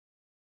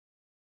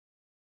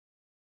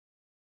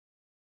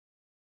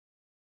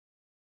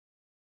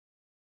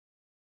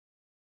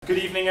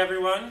Good evening,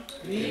 everyone.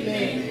 Good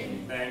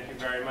evening. Thank you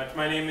very much.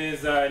 My name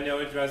is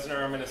Noah Dresner.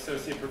 I'm an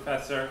associate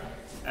professor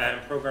and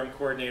program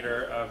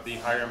coordinator of the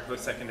Higher and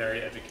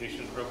Post-Secondary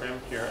Education program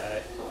here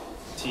at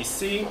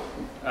TC.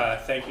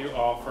 Thank you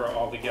all for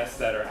all the guests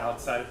that are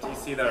outside of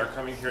TC that are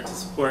coming here to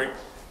support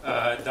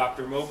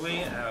Dr.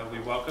 Mobley. We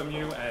welcome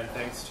you, and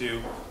thanks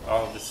to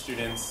all of the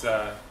students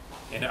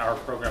in our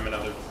program and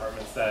other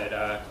departments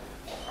that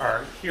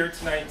are here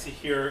tonight to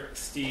hear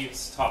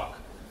Steve's talk.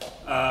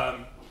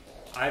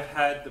 I've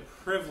had the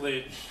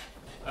privilege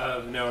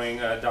of knowing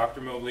Dr.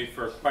 Mobley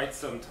for quite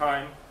some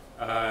time.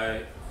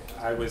 I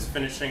was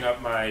finishing up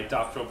my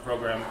doctoral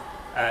program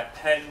at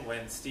Penn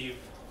when Steve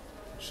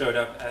showed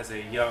up as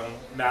a young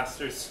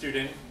master's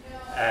student,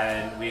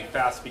 and we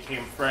fast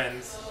became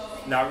friends,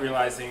 not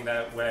realizing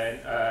that when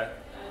a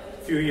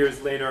few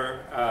years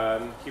later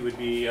he would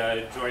be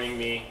joining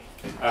me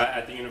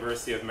at the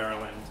University of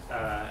Maryland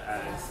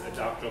as a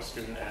doctoral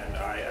student, and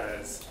I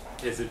as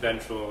his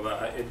eventual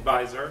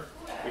advisor.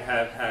 We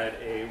have had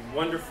a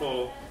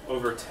wonderful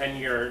over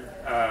 10-year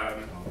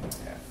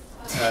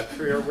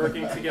career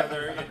working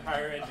together in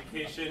higher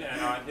education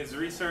and on his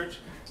research,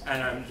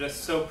 and I'm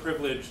just so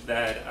privileged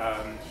that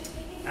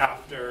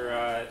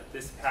after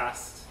this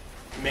past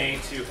May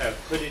to have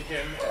hooded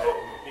him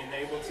and been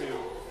able to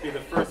be the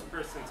first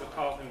person to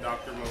call him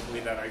Dr. Mobley,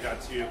 that I got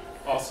to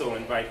also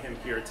invite him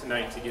here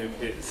tonight to give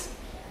his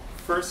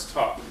first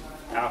talk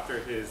after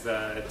his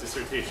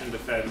dissertation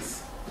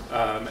defense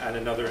at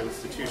another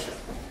institution.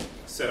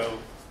 So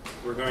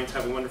we're going to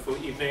have a wonderful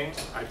evening,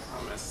 I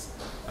promise.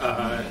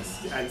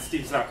 And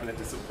Steve's not going to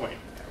disappoint.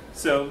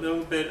 So a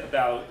little bit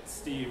about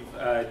Steve.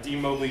 D.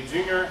 Mobley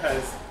Jr.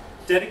 has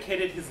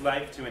dedicated his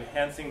life to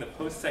enhancing the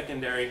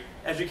post-secondary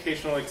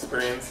educational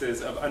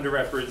experiences of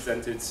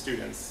underrepresented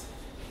students.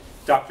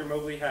 Dr.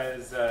 Mobley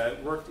has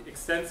worked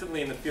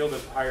extensively in the field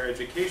of higher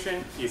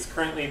education. He is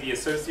currently the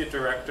Associate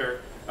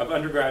Director of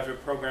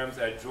Undergraduate Programs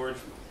at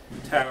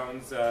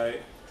Georgetown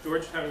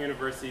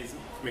University's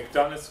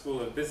McDonough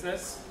School of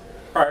Business.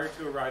 Prior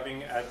to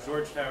arriving at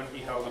Georgetown, he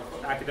held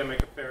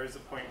academic affairs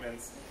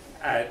appointments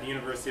at the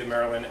University of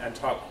Maryland and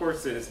taught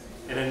courses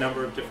in a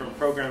number of different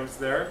programs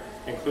there,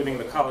 including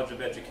the College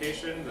of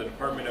Education, the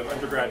Department of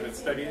Undergraduate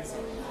Studies,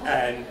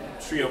 and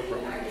TRIO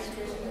programs.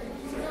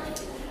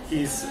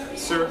 He's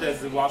served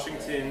as the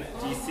Washington,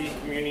 D.C.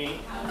 community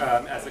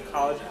as a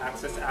college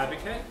access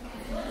advocate,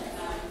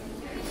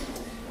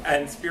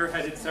 and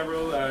spearheaded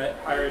several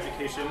higher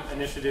education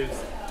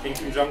initiatives in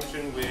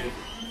conjunction with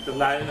the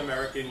Latin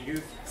American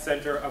Youth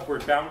Center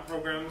Upward Bound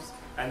programs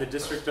and the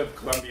District of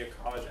Columbia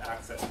College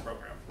Access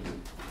Program.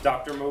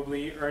 Dr.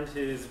 Mobley earned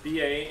his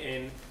BA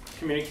in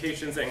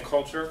Communications and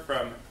Culture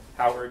from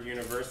Howard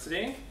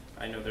University.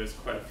 I know there's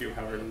quite a few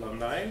Howard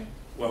alumni.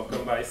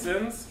 Welcome,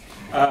 Bisons.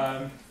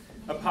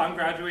 Upon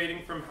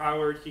graduating from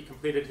Howard, he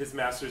completed his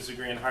master's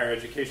degree in higher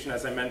education,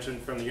 as I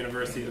mentioned, from the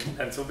University of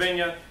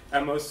Pennsylvania,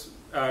 and most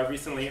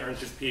recently earned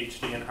his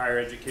PhD in higher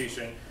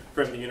education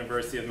from the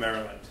University of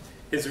Maryland.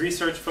 His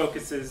research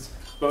focuses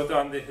both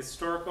on the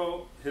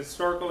historical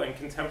and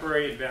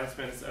contemporary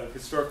advancements of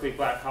historically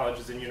black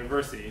colleges and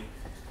universities.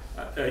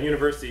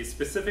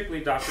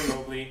 Specifically, Dr.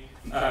 Mobley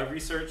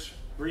research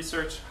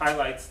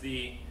highlights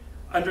the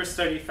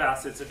understudied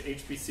facets of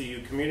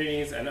HBCU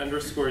communities and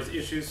underscores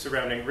issues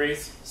surrounding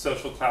race,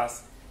 social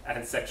class,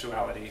 and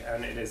sexuality.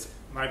 And it is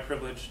my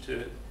privilege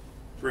to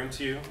bring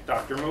to you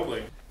Dr.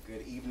 Mobley.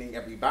 Good evening,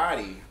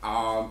 everybody.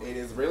 It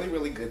is really,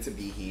 really good to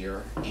be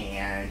here,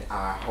 and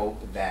I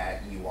hope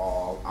that you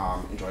all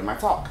enjoy my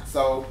talk.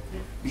 So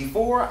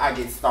before I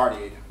get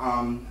started,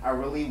 I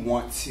really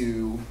want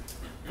to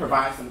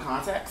provide some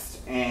context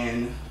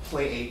and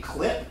play a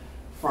clip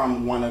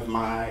from one of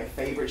my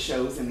favorite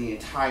shows in the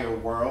entire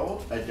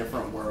world, A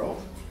Different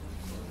World,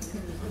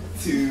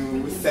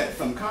 to set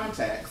some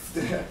context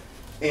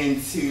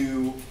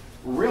into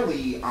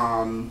really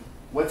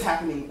what's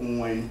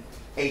happening on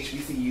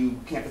HBCU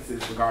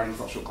campuses regarding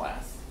social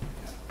class.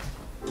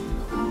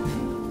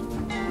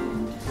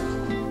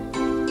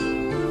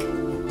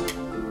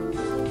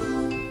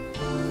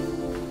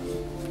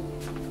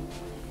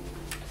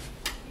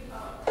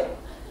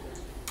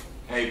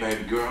 Hey,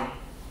 baby girl.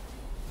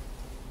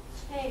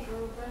 Hey,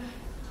 Grover.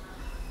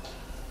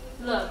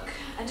 Look,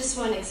 I just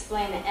want to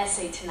explain the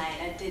essay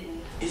tonight. I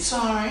didn't. It's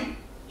all right.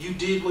 You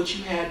did what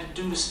you had to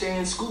do to stay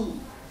in school.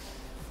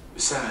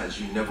 Besides,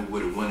 you never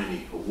would have won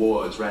any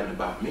awards writing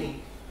about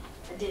me.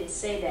 I didn't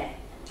say that.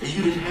 And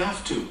you didn't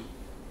have to.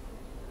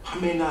 I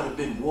may not have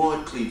been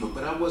Ward Cleaver,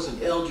 but I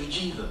wasn't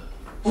Eldridge either.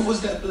 What was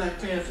that Black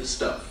Panther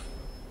stuff?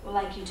 Well,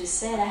 like you just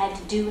said, I had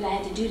to do what I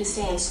had to do to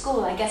stay in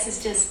school. I guess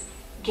it's just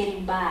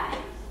getting by.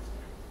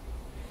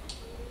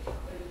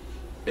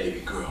 Baby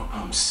girl,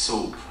 I'm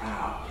so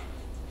proud.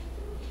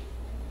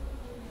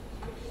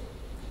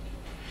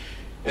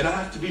 And I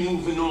have to be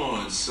moving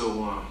on,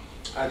 so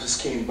I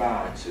just came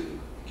by to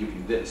give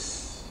you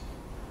this.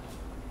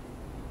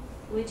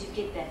 Where'd you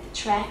get that? The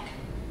track?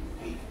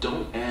 Hey,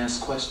 don't ask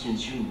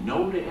questions you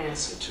know the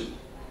answer to.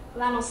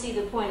 Well, I don't see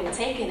the point in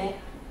taking it.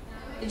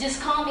 You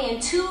just call me in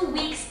 2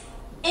 weeks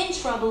in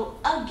trouble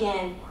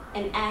again.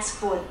 and ask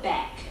for it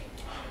back.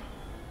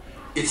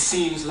 It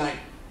seems like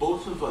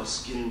both of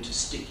us get into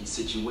sticky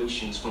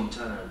situations from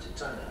time to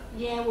time.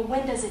 Yeah, well,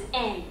 when does it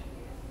end?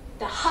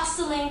 The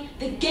hustling,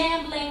 the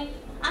gambling.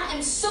 I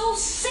am so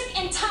sick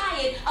and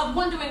tired of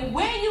wondering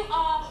where you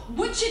are,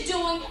 what you're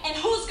doing, and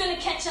who's gonna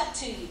catch up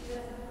to you.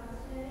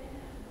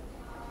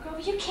 Girl,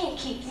 you can't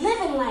keep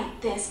living like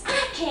this.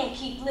 I can't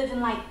keep living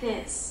like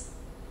this.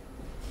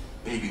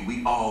 Baby,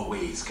 we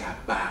always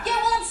got by. Yeah,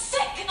 well, I'm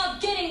sick of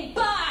getting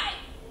by.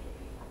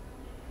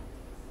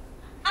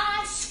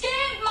 I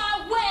scammed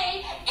my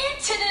way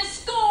into this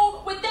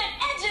school with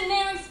that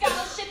engineering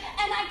scholarship,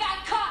 and I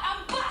got caught.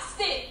 I'm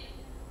busted.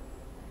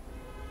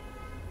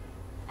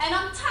 And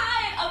I'm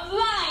tired of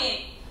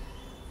lying.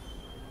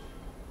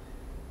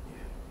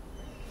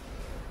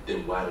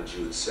 Then why did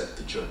you accept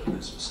the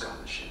journalism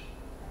scholarship?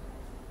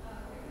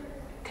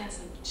 Because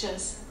I'm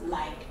just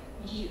like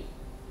you.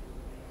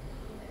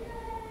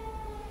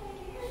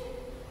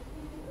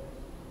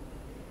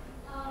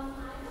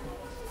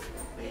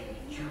 Baby,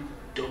 you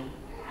don't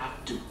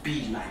have to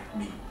be like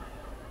me.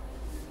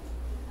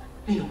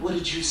 Nina, what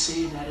did you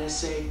say in that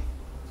essay?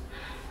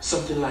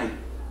 Something like,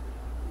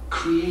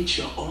 create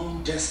your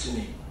own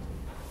destiny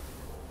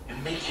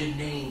and make your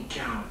name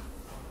count.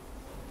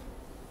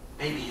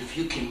 Baby, if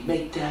you can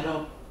make that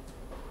up,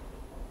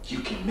 you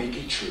can make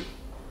it true.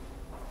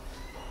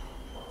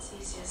 It's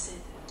easier said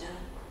than done.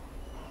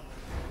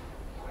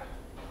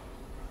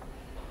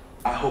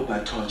 I hope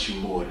I taught you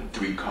more than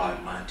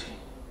 3-card Monte.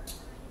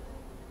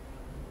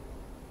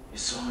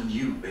 It's on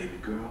you, baby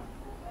girl.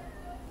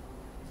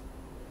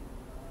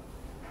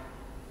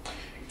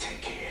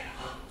 Take care,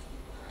 huh?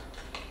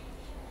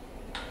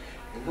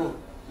 And look.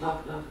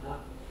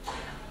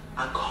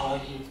 I'll call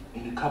you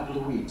in a couple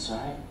of weeks, all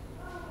right?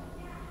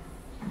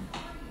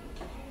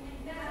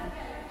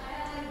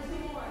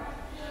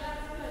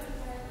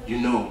 You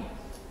know,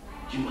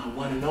 you're my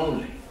one and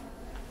only.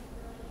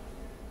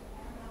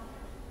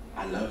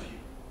 I love you.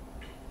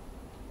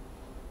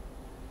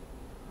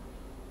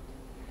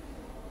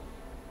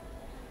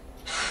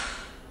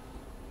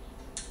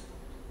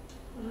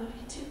 I love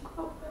you too,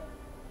 Clover.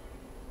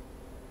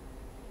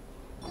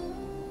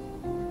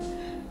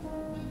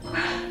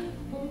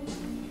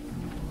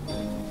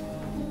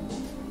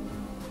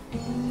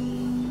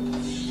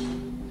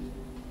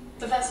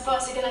 Professor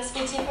Foster, can I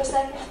speak to you for a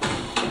second?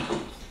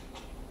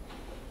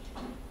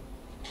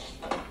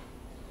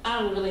 I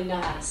don't really know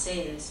how to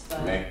say this,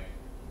 but... May.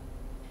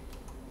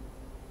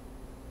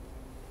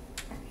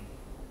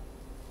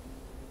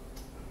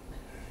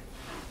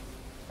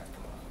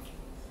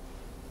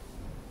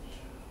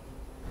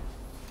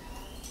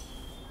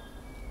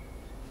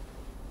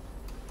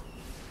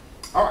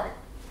 All right,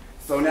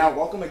 so now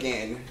welcome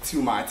again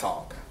to my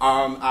talk.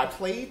 I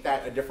played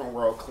that A Different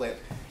World clip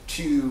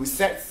to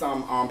set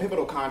some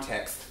pivotal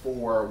context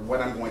for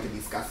what I'm going to be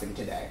discussing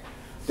today,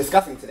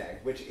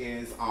 which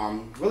is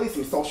really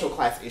some social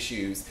class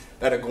issues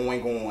that are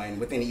going on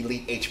within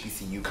elite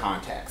HBCU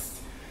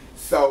context.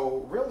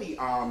 So really,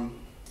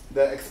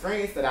 the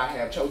experience that I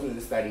have chosen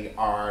to study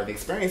are the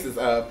experiences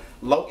of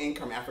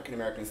low-income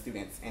African-American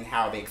students and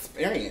how they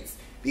experience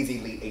these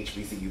elite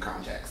HBCU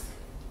contexts.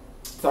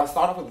 So I'll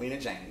start off with Lena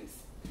James.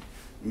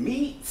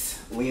 Meet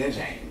Lena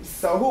James.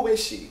 So who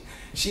is she?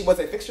 She was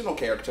a fictional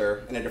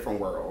character in A Different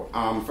World.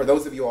 For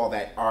those of you all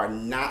that are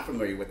not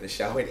familiar with the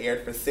show, it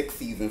aired for 6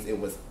 seasons. It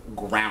was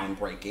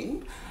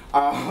groundbreaking.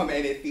 And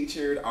it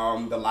featured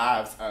the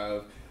lives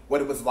of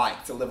what it was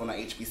like to live on an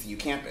HBCU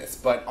campus.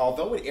 But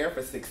although it aired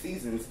for 6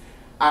 seasons,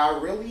 I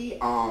really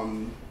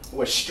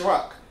was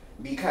struck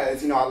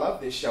because, you know, I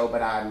love this show,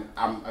 but I'm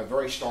a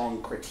very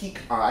strong critique.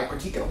 I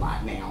critique it a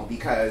lot now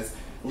because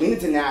Lena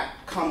did not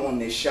come on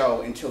this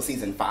show until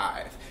season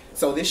 5.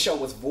 So this show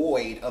was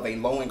void of a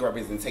low-income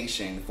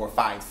representation for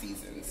 5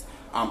 seasons,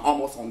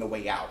 almost on the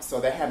way out.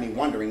 So that had me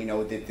wondering, you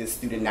know, did this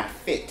student not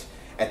fit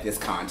at this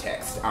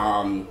context?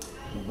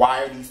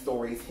 Why are these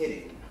stories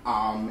hidden?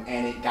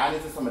 And it got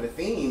into some of the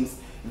themes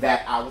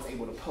that I was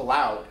able to pull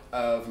out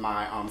of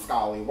my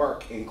scholarly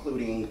work,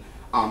 including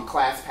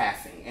class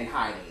passing and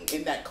hiding.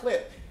 In that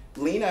clip,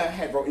 Lena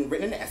had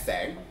written an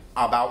essay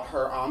about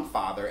her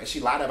father, and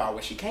she lied about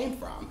where she came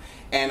from.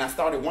 And I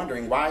started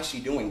wondering, why is she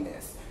doing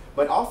this?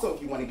 But also,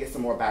 if you want to get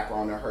some more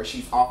background on her,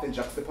 she's often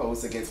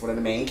juxtaposed against one of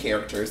the main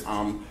characters,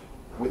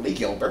 Whitley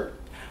Gilbert,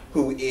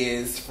 who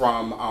is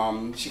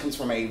from, she comes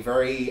from a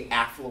very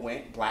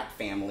affluent black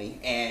family,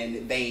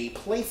 and they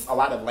place a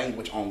lot of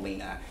language on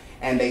Lena.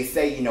 And they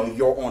say, you know,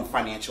 you're on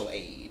financial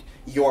aid,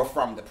 you're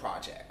from the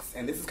projects.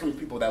 And this is coming from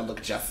people that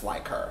look just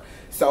like her.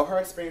 So her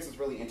experience was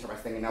really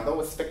interesting, and although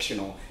it's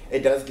fictional, it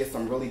does get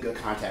some really good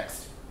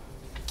context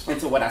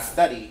into what I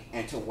study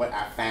and to what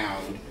I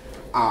found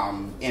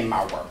in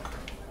my work.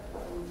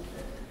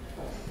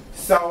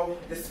 So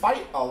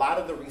despite a lot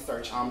of the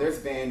research, there's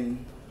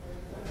been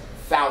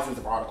thousands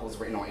of articles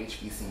written on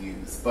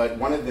HBCUs, but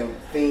one of the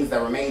things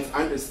that remains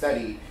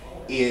understudied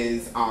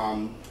is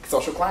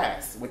social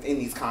class within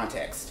these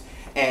contexts.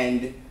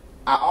 And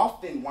I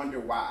often wonder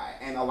why,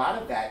 and a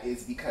lot of that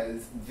is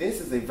because this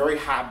is a very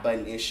hot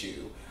button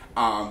issue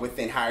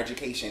within higher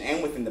education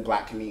and within the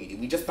Black community.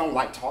 We just don't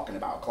like talking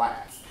about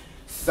class.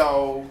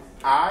 So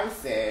I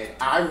said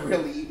I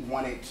really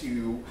wanted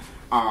to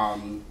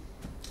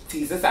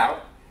tease this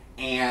out,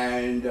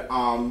 and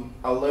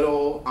a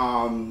little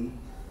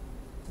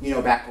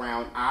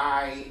background.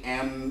 I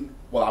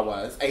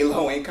was a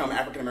low-income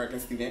African-American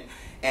student,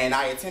 and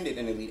I attended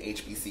an elite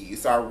HBCU,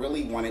 so I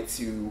really wanted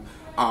to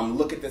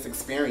look at this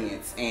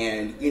experience.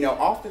 And,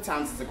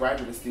 oftentimes as a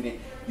graduate student,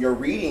 you're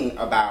reading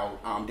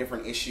about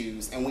different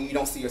issues, and when you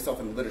don't see yourself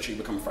in the literature, you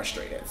become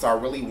frustrated. So I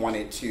really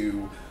wanted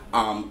to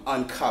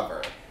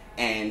uncover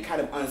and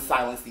kind of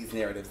unsilence these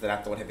narratives that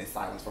I thought had been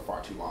silenced for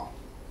far too long.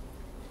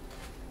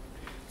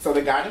 So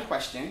the guiding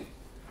question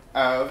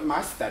of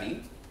my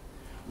study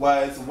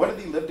was, what are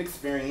the lived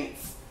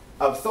experience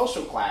of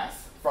social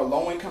class for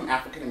low-income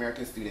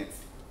African-American students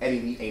at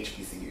elite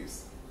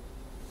HBCUs?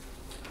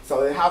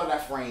 So how did I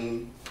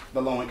frame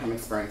the low-income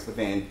experience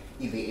within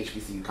elite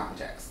HBCU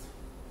context?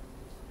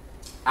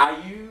 I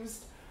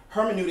used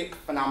hermeneutic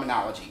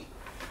phenomenology.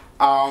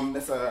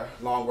 That's a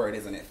long word,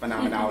 isn't it?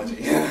 Phenomenology.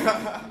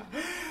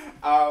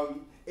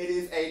 It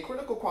is a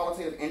critical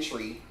qualitative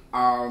entry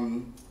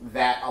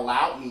that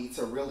allowed me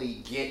to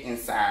really get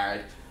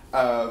inside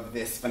of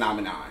this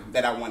phenomenon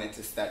that I wanted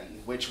to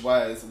study, which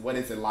was, what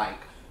is it like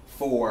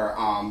for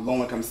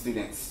low-income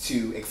students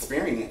to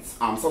experience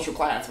social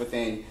class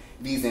within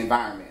these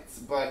environments.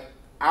 But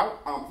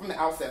from the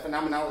outset,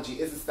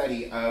 phenomenology is a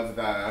study of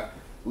the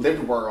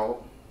lived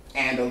world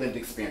and the lived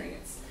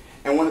experience.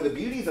 And one of the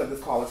beauties of this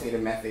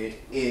qualitative method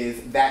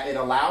is that it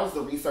allows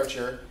the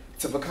researcher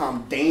to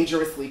become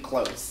dangerously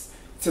close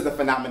to the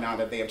phenomenon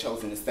that they have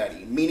chosen to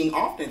study, meaning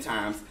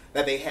oftentimes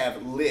that they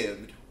have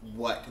lived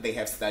what they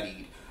have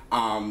studied,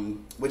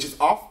 which is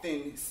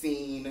often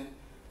seen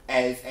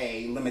as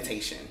a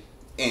limitation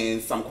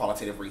in some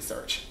qualitative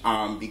research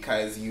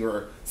because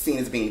you're seen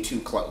as being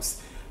too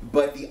close.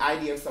 But the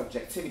idea of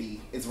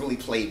subjectivity is really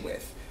played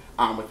with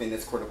within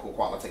this critical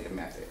qualitative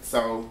method.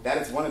 So that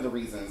is one of the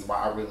reasons why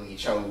I really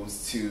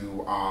chose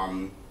to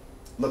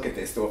look at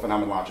this through a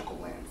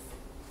phenomenological lens.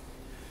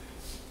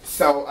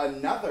 So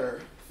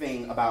another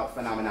thing about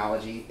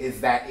phenomenology is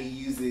that it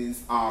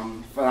uses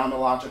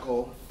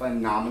phenomenological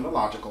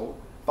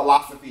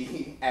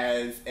philosophy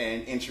as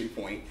an entry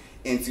point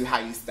into how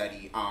you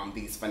study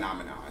these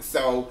phenomena.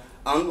 So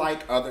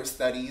unlike other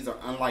studies or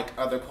unlike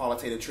other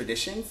qualitative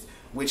traditions,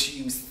 which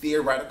use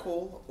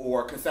theoretical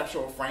or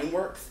conceptual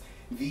frameworks,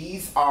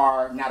 these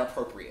are not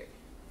appropriate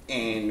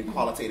in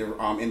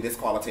this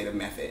qualitative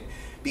method,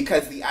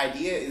 because the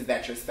idea is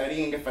that you're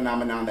studying a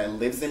phenomenon that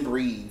lives and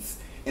breathes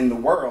in the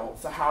world.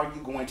 So how are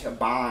you going to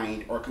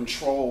bind or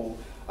control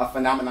a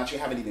phenomenon that you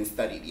haven't even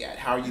studied yet?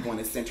 How are you going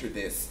to center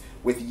this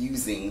with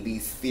using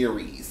these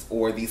theories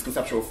or these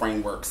conceptual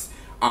frameworks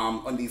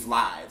on these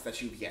lives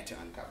that you've yet to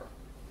uncover?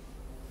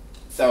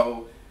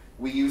 So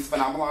we use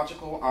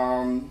phenomenological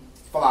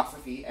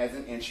philosophy as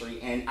an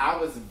entry, and I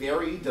was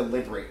very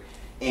deliberate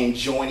in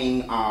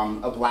joining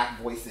a Black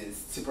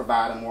voices to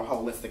provide a more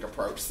holistic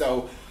approach.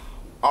 So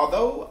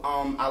although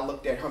I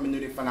looked at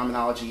hermeneutic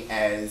phenomenology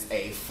as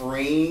a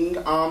freeing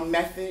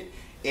method,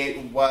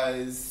 it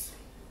was,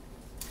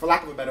 for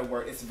lack of a better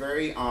word, it's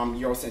very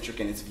Eurocentric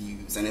in its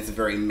views, and it's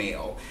very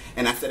male.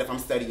 And I said, if I'm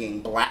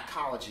studying Black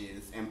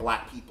colleges and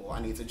Black people,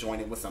 I need to join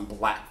it with some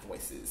Black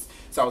voices.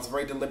 So I was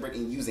very deliberate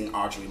in using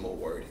Audre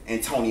Lorde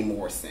and Toni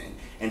Morrison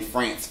and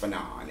Frantz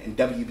Fanon and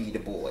W.B. Du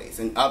Bois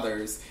and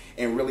others,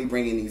 and really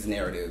bringing these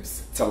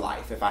narratives to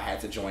life if I had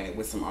to join it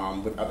with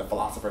some with other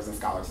philosophers and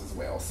scholars as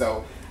well.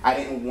 So I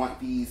didn't want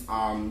these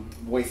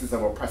voices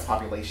of oppressed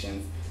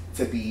populations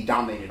to be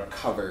dominated or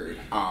covered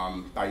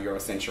by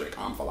Eurocentric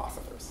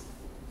philosophers.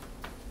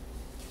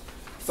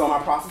 So in my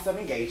process of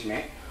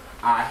engagement,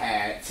 I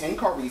had 10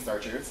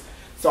 co-researchers.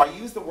 So I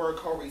use the word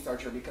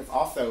co-researcher because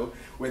also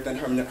within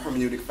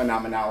hermeneutic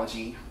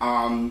phenomenology,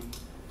 I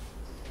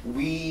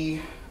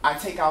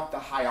take out the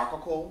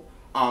hierarchical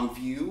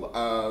view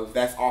of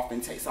that's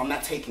often taken. So I'm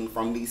not taking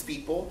from these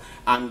people.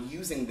 I'm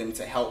using them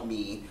to help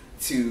me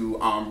to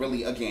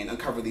really, again,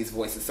 uncover these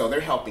voices. So they're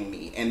helping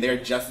me, and they're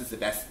just as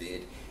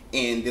invested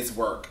in this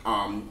work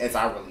as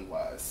I really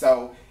was.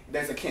 So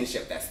there's a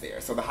kinship that's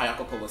there. So the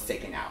hierarchical was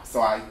taken out.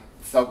 So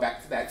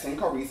back to that 10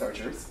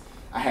 co-researchers,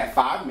 I had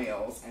 5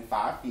 males and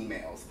 5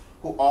 females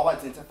who all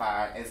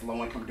identified as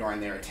low income during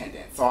their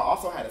attendance. So I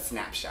also had a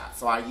snapshot.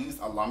 So I used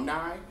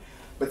alumni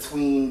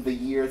between the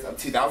years of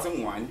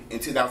 2001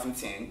 and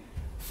 2010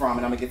 from,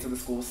 and I'm gonna get to the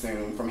school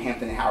soon, from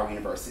Hampton and Howard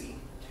University.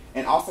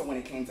 And also when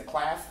it came to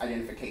class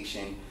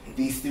identification,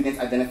 these students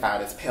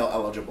identified as Pell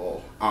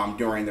eligible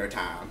during their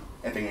time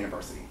at the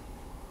university.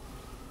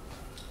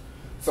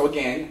 So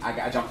again,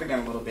 I jumped the gun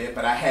a little bit,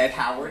 but I had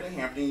Howard and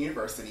Hampton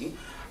University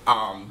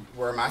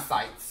were my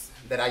sites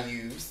that I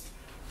used.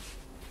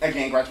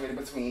 Again, graduated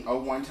between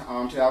 01 to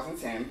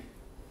 2010.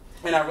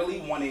 And I really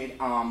wanted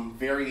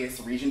various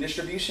region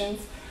distributions.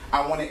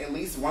 I wanted at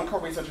least one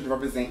co-researcher to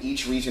represent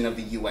each region of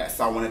the US.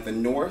 So I wanted the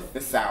North,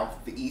 the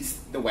South, the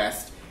East, the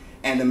West,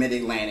 and the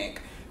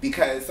Mid-Atlantic,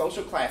 because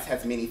social class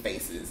has many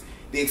faces.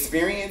 the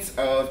experience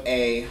of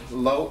a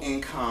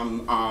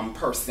low-income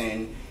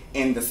person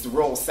in the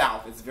rural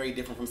South is very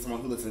different from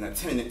someone who lives in a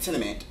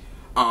tenement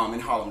in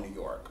Harlem, New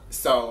York.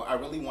 So I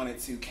really wanted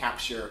to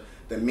capture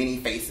the many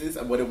faces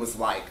of what it was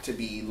like to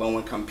be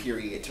low-income,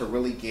 period, to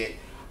really get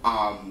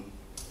a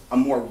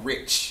more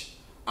rich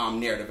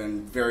narrative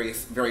and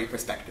various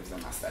perspectives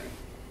in my study.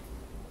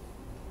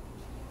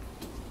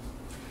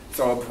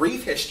 So a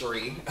brief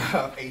history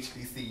of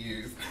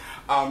HBCUs.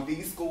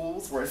 These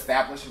schools were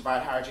established to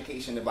provide higher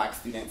education to black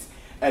students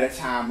at a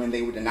time when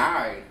they were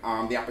denied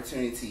the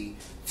opportunity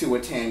to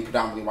attend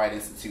predominantly white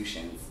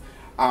institutions.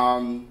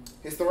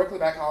 Historically,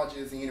 black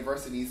colleges and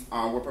universities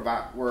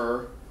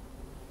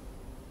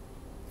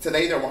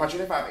today there are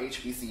 105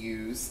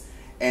 HBCUs,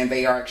 and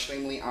they are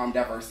extremely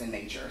diverse in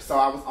nature. So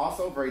I was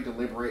also very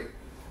deliberate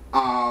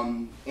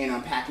in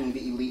unpacking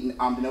the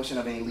notion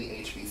of an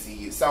elite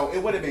HBCU. So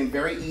it would have been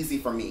very easy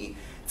for me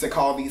to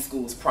call these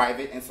schools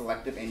private and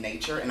selective in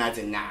nature, and I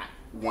did not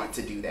want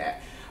to do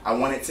that. I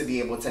wanted to be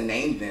able to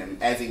name them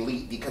as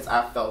elite because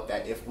I felt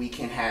that if we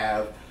can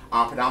have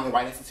predominantly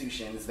white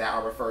institutions that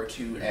are referred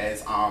to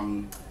as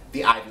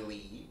the Ivy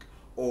League,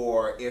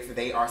 or if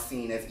they are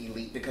seen as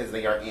elite because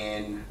they are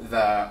in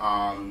the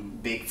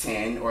Big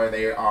Ten or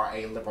they are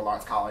a liberal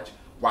arts college,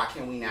 why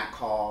can we not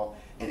call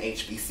an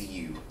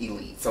HBCU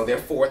elite? So there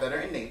are 4 that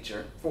are in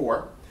nature.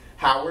 4,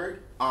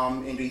 Howard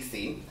in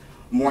DC,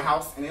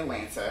 Morehouse in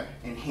Atlanta,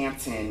 and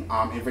Hampton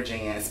in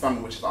Virginia, and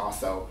Spelman, which is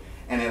also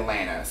in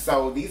Atlanta.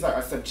 So these are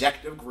a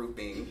subjective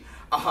grouping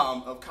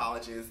of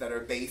colleges that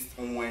are based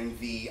on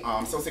the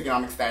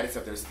socioeconomic status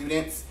of their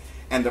students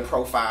and the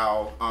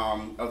profile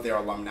of their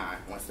alumni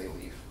once they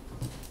leave.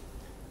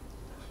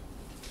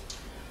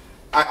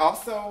 I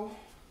also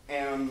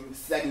am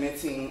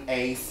segmenting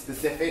a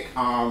specific,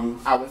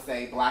 I would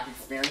say, black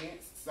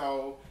experience.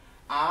 So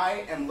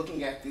I am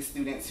looking at the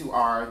students who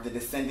are the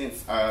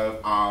descendants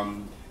of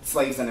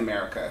slaves in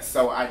America.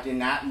 So I did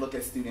not look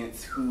at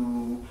students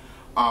who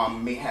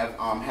may have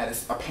had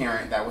a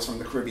parent that was from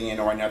the Caribbean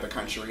or another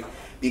country,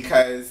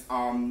 because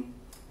I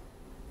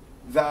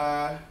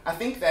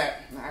think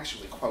that, I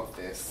actually quote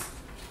this,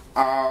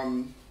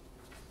 Colin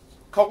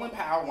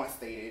Powell once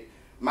stated,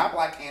 "My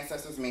black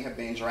ancestors may have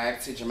been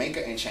dragged to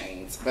Jamaica in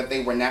chains, but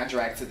they were not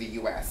dragged to the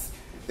U.S.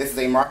 This is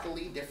a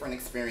markedly different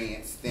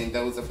experience than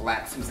those of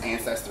blacks whose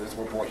ancestors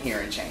were brought here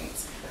in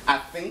chains." I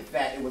think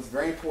that it was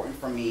very important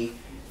for me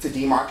to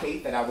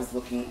demarcate that I was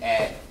looking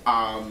at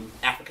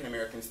African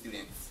American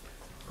students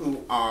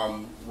who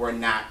were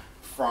not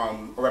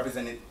from or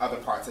represented other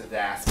parts of the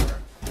diaspora.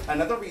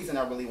 Another reason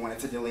I really wanted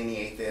to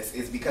delineate this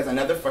is because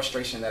another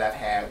frustration that I've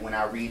had when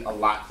I read a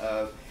lot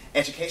of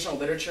educational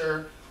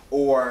literature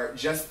or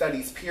just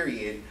studies,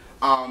 period,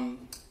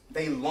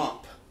 they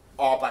lump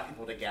all black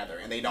people together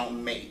and they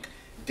don't make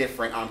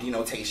different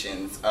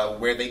denotations of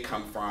where they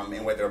come from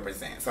and where they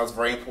represent. So it's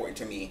very important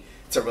to me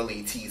to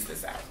really tease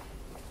this out.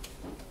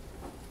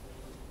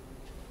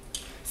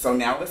 So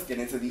now let's get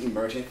into the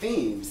emergent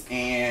themes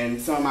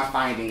and some of my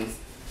findings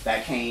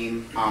that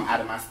came out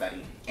of my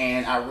study.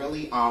 And I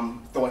really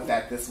thought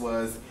that this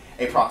was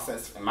a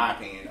process, in my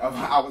opinion, of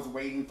I was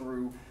wading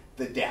through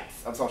the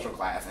depths of social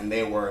class, and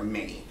there were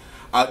many.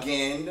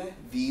 Again,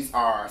 these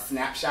are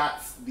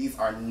snapshots. These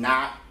are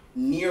not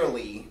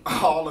nearly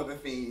all of the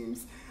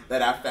themes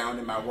that I found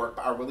in my work,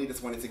 but I really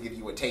just wanted to give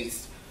you a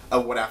taste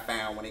of what I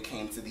found when it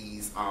came to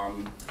these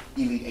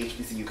elite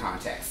HBCU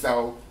contexts.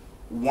 So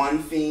one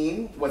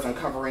theme was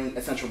uncovering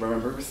essential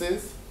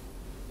remembrances.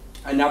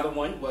 Another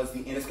one was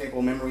the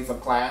inescapable memories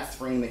of class,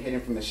 freeing the hidden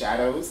from the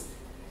shadows.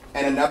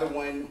 And another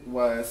one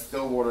was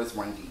still waters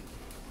run deep.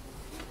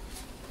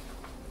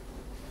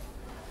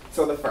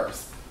 So the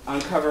first,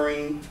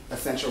 uncovering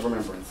essential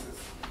remembrances.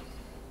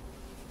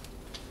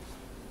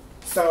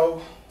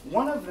 So a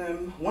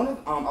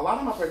lot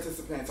of my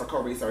participants or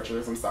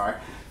co-researchers,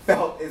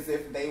 felt as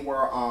if they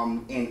were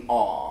in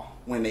awe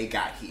when they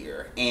got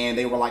here. And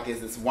they were like, is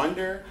this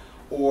wonder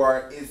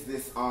or is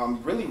this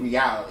really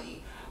reality?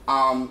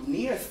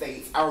 Nia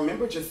states, I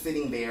remember just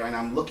sitting there and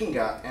I'm looking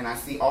up and I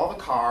see all the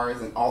cars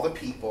and all the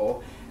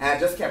people, and I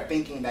just kept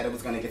thinking that it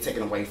was going to get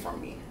taken away from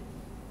me.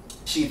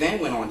 She then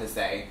went on to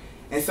say,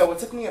 and so it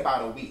took me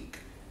about a week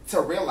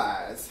to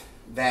realize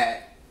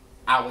that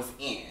I was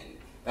in,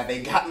 that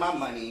they got my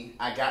money,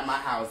 I got my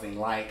housing,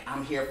 like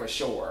I'm here for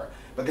sure,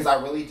 because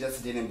I really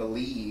just didn't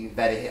believe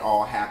that it had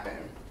all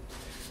happened.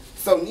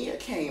 So Nia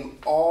came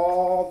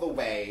all the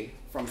way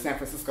from San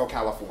Francisco,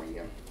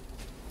 California.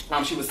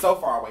 She was so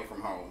far away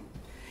from home,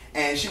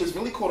 and she was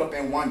really caught up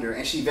in wonder,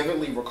 and she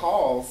vividly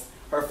recalls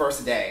her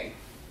first day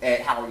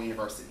at Howard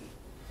University.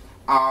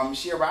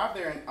 She arrived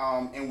there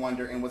in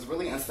wonder and was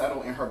really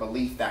unsettled in her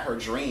belief that her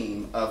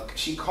dream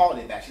she called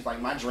it that. She's like,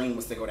 my dream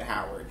was to go to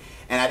Howard,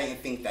 and I didn't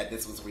think that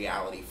this was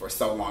reality for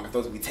so long, if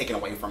those would be taken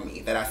away from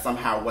me, that I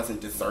somehow wasn't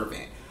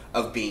deserving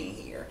of being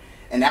here.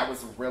 And that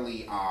was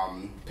really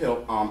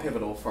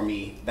pivotal for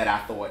me, that I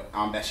thought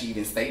that she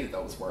even stated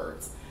those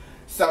words.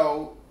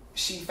 So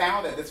she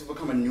found that this would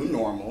become a new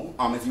normal,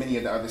 as many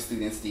of the other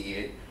students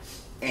did,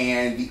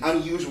 and the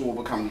unusual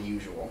will become the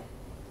usual.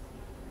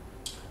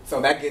 So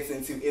that gets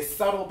into, it's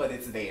subtle, but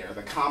it's there.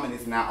 The common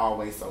is not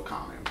always so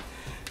common.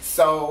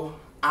 So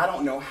I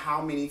don't know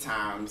how many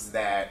times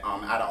that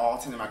out of all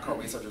 10 of my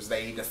co-researchers,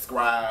 they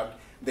described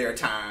their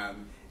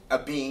time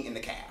of being in the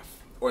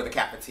caf or the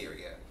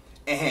cafeteria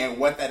and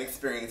what that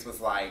experience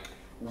was like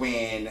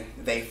when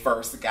they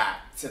first got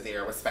to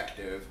their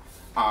respective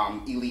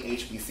elite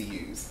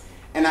HBCUs.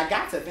 And I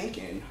got to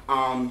thinking,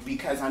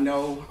 because I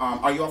know,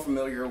 are you all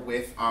familiar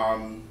with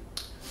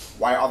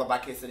Why Are All the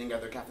Black Kids Sitting at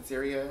Their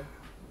Cafeteria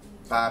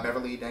by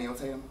Beverly Daniel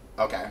Tatum?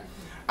 Okay.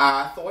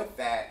 I thought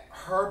that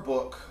her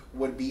book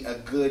would be a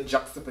good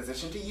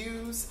juxtaposition to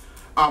use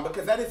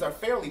because that is a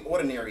fairly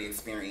ordinary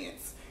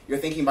experience. You're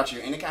thinking about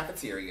you're in a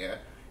cafeteria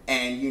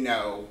and, you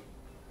know,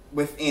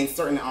 within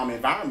certain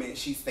environments,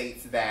 she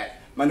states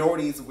that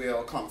minorities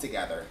will come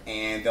together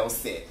and they'll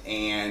sit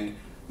and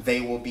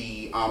they will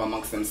be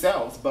amongst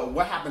themselves. But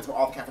what happens when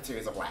all the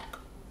cafeterias are black?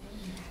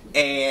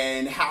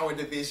 And how are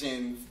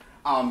divisions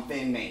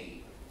then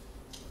made?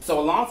 So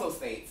Alonzo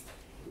states,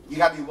 you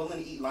gotta be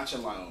willing to eat lunch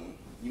alone.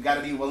 You gotta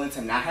be willing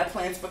to not have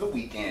plans for the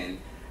weekend.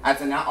 I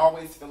did not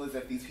always feel as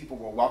if these people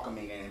were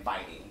welcoming and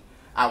inviting.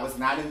 I was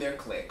not in their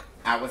clique.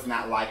 I was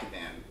not like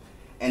them.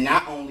 And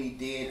not only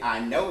did I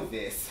know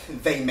this,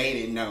 they made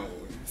it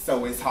known.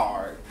 So it's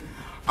hard.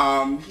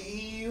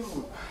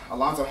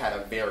 Alonzo had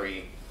a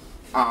very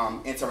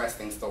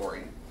interesting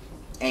story.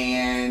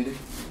 And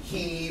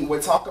he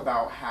would talk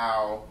about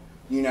how,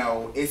 you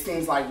know, it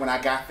seems like when I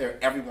got there,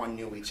 everyone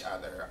knew each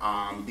other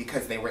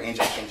because they were in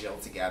Jack and Jill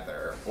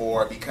together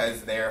or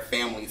because their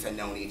families had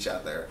known each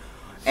other.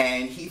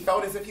 And he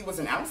felt as if he was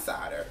an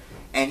outsider.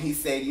 And he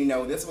said, you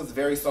know, this was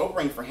very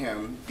sobering for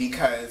him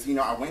because, you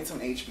know, I went to an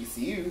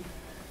HBCU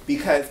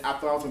because I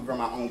thought I was going to bring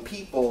my own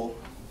people,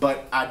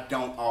 but I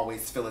don't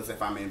always feel as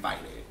if I'm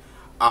invited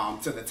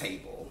to the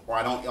table, or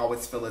I don't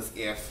always feel as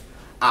if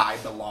I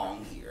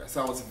belong here.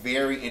 So it was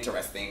very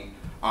interesting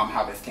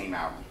how this came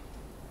out.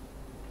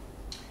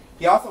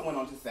 He also went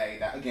on to say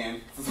that,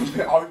 again,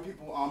 all these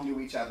people knew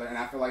each other, and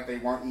I feel like they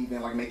weren't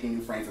even like making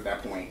new friends at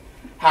that point.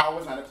 Howard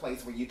was not a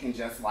place where you can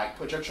just like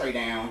put your tray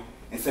down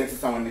and send it to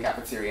someone in the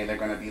cafeteria and they're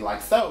going to be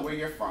like, so where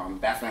you're from?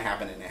 That's not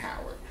happening in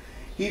Howard.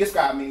 He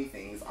described many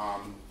things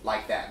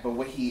like that, but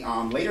what he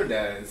later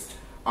does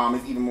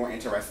is even more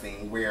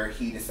interesting, where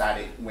he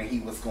decided when he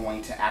was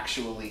going to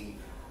actually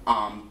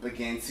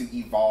begin to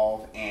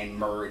evolve and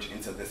merge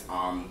into this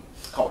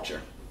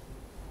culture.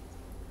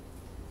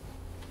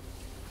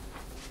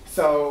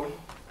 So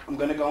I'm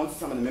going to go into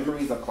some of the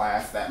memories of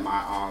class that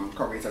my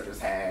co-researchers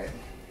had.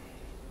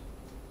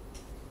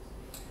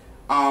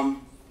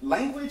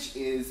 Language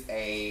is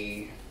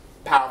a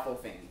powerful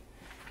thing,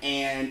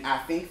 and I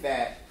think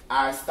that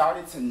I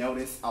started to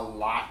notice a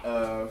lot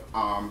of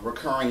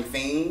recurring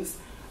things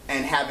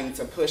and having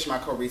to push my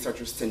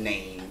co-researchers to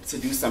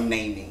do some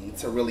naming,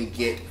 to really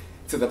get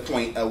to the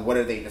point of what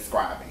are they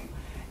describing.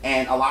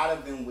 And a lot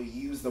of them would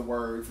use the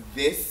words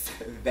this,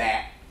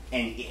 that,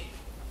 and it.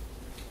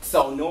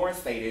 So Nora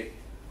stated,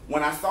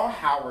 when I saw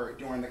Howard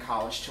during the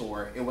college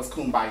tour, it was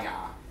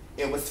kumbaya.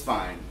 It was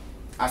fun.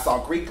 I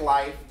saw Greek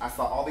life. I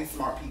saw all these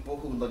smart people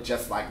who look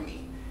just like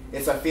me.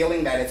 It's a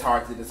feeling that it's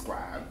hard to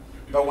describe.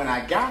 But when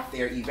I got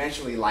there,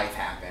 eventually life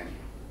happened.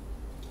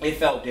 It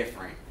felt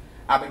different.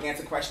 I began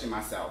to question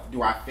myself.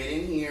 Do I fit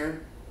in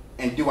here?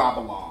 And do I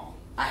belong?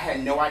 I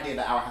had no idea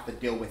that I would have to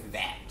deal with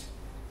that.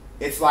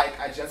 It's like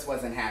I just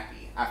wasn't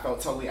happy. I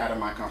felt totally out of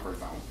my comfort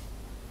zone.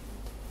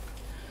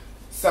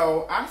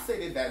 So I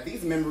stated that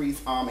these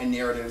memories and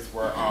narratives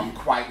were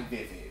quite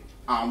vivid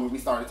when we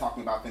started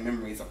talking about the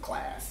memories of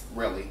class,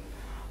 really.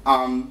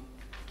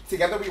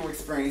 Together we were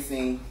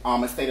experiencing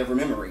a state of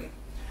rememory.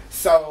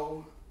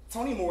 So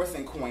Toni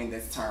Morrison coined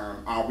this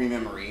term,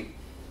 rememory,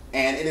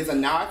 and it is a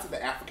nod to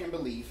the African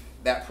belief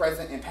that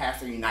present and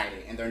past are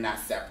united and they're not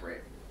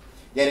separate.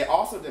 Yet it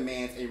also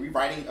demands a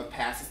rewriting of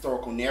past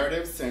historical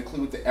narratives to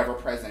include the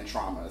ever-present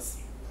traumas.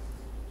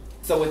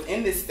 So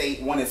within this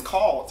state, one is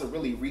called to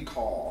really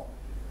recall.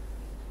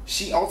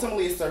 She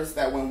ultimately asserts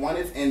that when one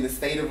is in this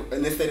state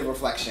of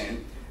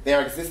reflection, they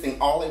are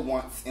existing all at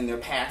once in their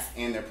past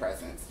and their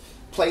present.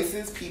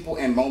 Places, people,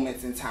 and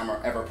moments in time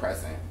are ever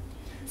present.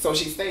 So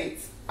she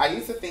states, I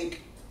used to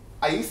think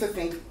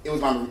it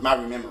was my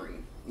memory.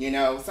 You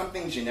know, some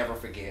things you never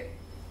forget.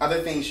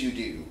 Other things you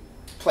do.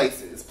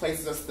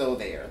 Places are still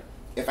there.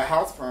 If a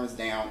house burns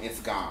down, it's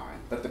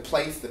gone. But the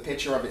place, the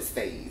picture of it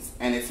stays.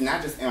 And it's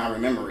not just in my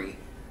memory,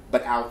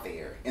 but out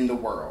there, in the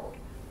world.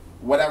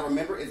 What I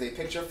remember is a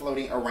picture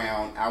floating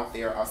around out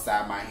there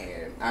outside my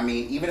head. I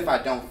mean, even if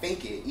I don't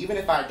think it, even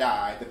if I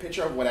die, the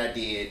picture of what I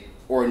did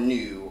or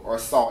knew or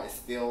saw is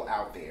still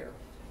out there,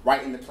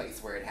 right in the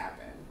place where it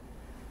happened.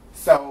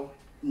 So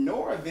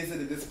Nora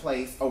visited this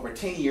place over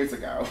 10 years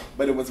ago,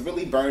 but it was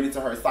really burned into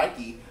her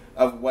psyche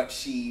of what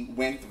she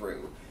went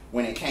through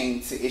when it came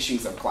to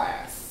issues of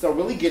class. So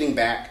really getting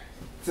back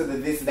to the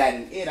this, that,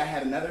 and it, I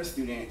had another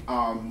student,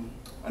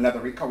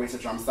 another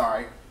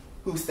co-researcher,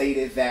 who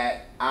stated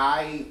that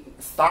I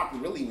stopped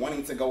really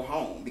wanting to go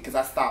home because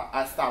I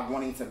stopped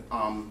wanting to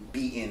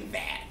be in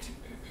that.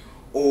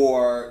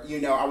 Or, you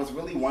know, I was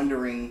really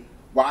wondering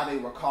why they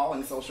were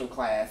calling social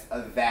class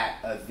a that,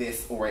 a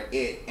this, or a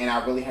it, and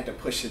I really had to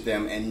push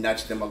them and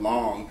nudge them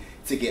along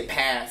to get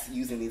past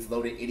using these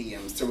loaded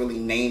idioms to really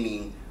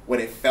naming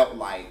what it felt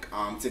like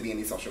to be in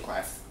these social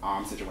class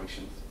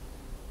situations.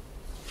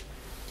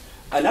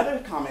 Another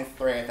common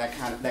thread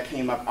that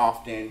came up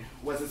often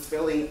was this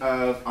feeling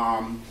of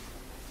them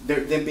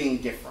being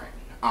different.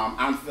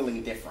 I'm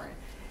feeling different,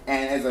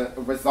 and as a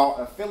result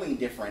of feeling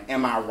different,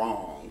 am I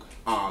wrong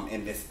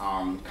in this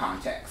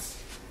context?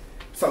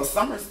 So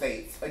Summer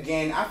states,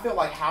 again, I feel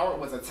like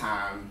Howard was a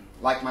time,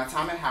 like my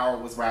time at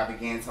Howard was where I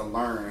began to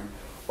learn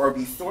or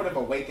be sort of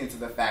awakened to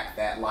the fact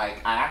that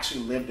like I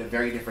actually lived a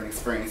very different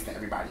experience than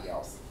everybody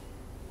else.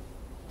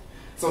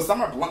 So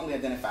Summer bluntly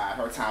identified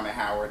her time at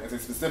Howard as a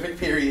specific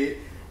period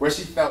where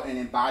she felt an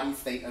embodied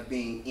state of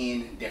being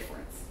in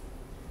difference.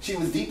 She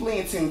was deeply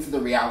in tune to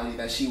the reality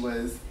that she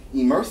was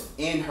immersed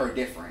in her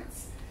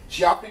difference.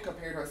 She often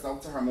compared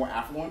herself to her more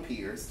affluent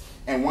peers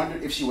and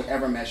wondered if she would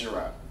ever measure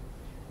up.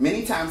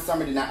 Many times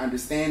Summer did not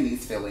understand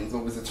these feelings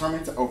but was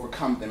determined to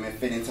overcome them and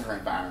fit into her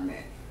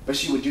environment. But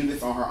she would do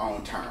this on her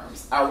own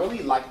terms. I really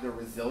liked the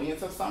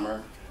resilience of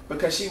Summer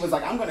because she was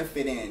like, I'm going to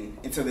fit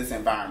into this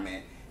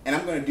environment and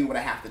I'm going to do what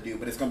I have to do,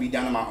 but it's going to be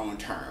done on my own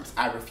terms.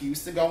 I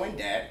refuse to go in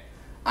debt.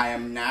 I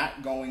am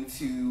not going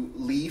to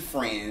leave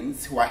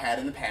friends who I had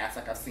in the past,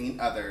 like I've seen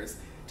others,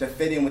 to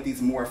fit in with these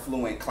more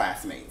affluent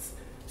classmates.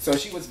 So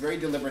she was very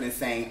deliberate in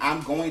saying,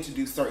 I'm going to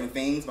do certain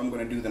things, but I'm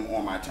going to do them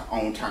on my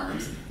own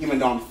terms, even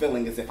though I'm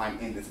feeling as if I'm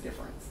in this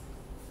difference.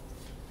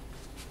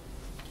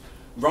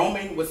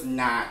 Roman was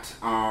not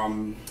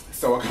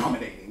so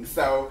accommodating.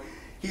 So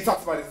he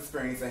talks about his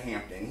experience at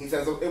Hampton. He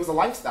says it was a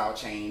lifestyle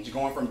change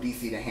going from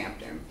DC to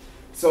Hampton.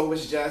 So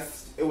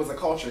it was a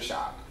culture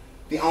shock.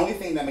 The only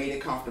thing that made it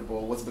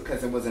comfortable was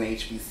because it was an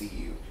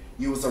HBCU.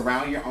 You was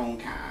around your own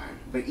kind,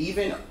 but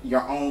even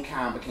your own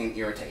kind became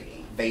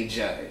irritating. They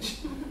judged.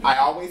 I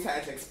always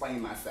had to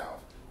explain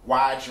myself,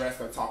 why I dressed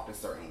or talked a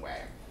certain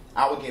way.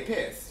 I would get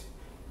pissed.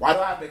 Why do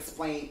I have to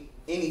explain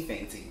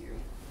anything to you?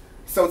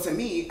 So to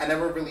me, I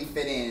never really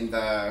fit in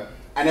the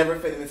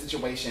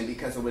situation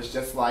because it was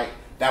just like,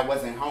 that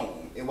wasn't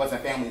home. It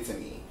wasn't family to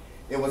me.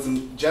 It was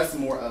just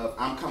more of,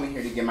 I'm coming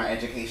here to get my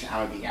education,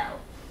 I'm gonna be out.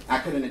 I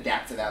couldn't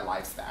adapt to that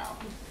lifestyle.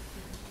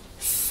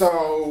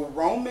 So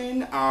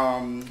Roman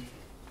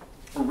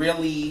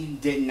really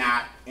did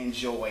not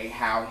enjoy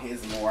how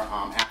his more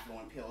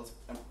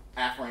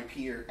affluent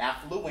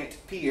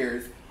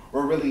peers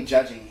were really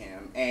judging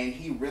him, and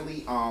he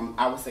really,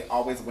 I would say,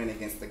 always went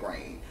against the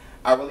grain.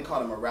 I really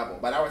called him a rebel,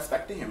 but I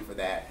respected him for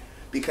that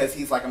because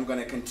he's like, I'm going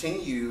to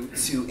continue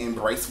to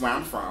embrace where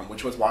I'm from,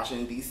 which was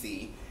Washington,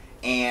 D.C.,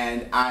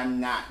 and I'm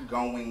not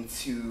going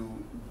to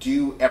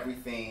do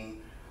everything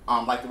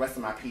like the rest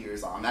of my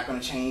peers are. I'm not going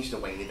to change the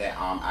way that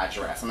I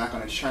dress. I'm not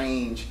going to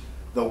change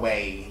the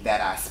way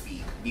that I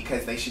speak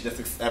because they should just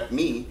accept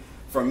me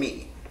for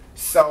me.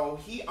 So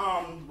he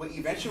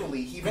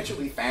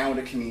eventually found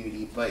a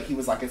community, but he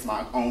was like, it's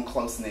my own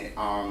close-knit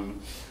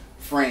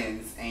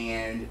friends,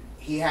 and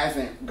he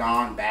hasn't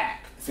gone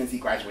back since he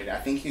graduated. I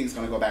think he's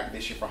going to go back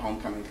this year for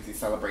homecoming because he's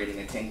celebrating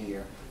a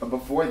 10-year. But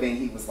before then,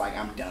 he was like,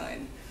 I'm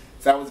done.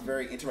 So that was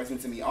very interesting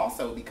to me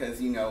also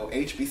because, you know,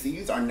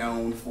 HBCUs are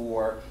known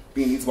for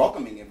being these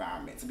welcoming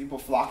environments. People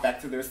flock back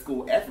to their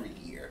school every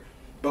year.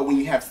 But when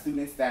you have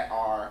students that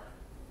are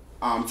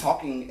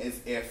talking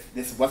as if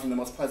this wasn't the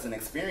most pleasant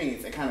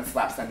experience, it kind of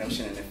slaps that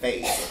notion in the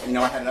face. You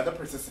know, I had another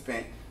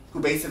participant who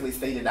basically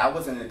stated, I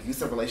was in an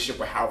abusive relationship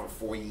with Howard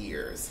for 4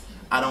 years.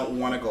 I don't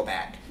want to go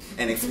back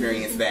and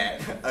experience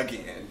that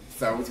again.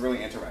 So it was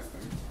really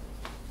interesting.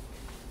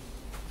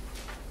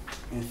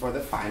 And for the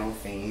final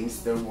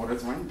themes, the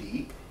waters run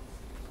deep.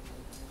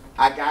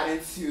 I got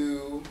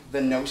into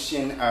the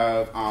notion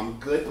of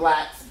good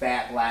blacks,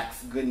 bad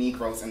blacks, good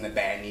Negroes, and the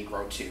bad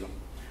Negro too.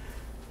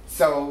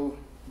 So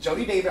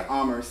Jody David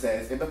Armour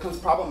says, it becomes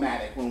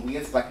problematic when we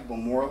as black people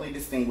morally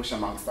distinguish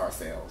amongst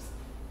ourselves.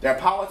 There are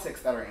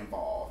politics that are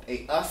involved,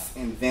 a us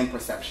and them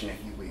perception,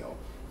 if you will.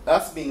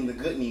 Us being the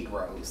good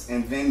Negroes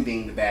and them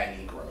being the bad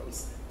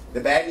Negroes. The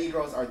bad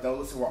Negroes are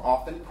those who are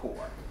often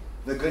poor.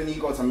 The good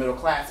Negroes are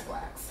middle-class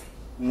blacks.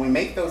 When we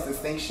make those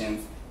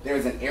distinctions, there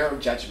is an error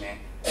of judgment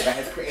that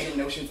has created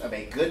notions of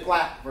a good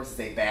black versus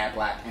a bad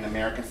black in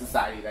American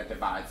society that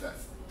divides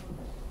us.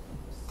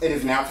 It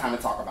is now time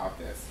to talk about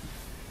this.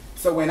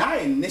 So when I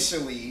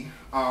initially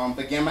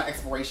began my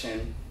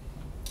exploration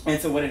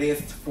into what it is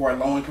for a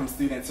low-income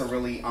student to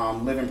really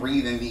live and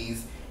breathe in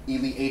these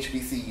elite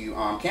HBCU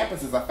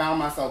campuses, I found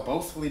myself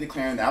boastfully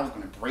declaring that I was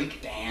going to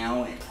break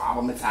down and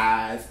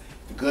problematize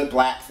the good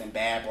blacks and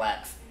bad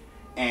blacks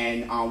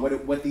and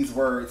what these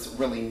words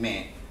really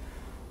meant.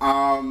 But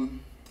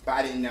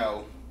I didn't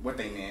know what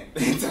they meant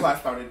until I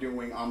started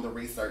doing the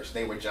research.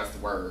 They were just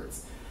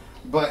words.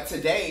 But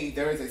today,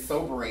 there is a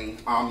sobering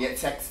yet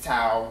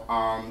tactile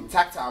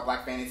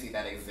black fantasy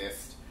that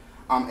exists.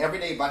 Every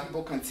day, black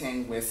people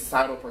contend with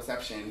societal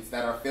perceptions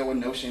that are filled with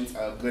notions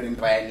of good and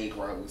bad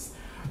Negroes.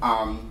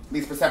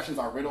 These perceptions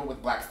are riddled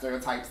with black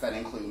stereotypes that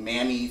include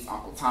mammies,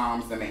 Uncle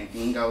Toms, the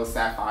Mandingos,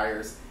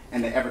 Sapphires,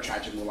 and the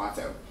ever-tragic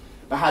mulatto.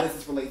 but how does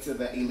this relate to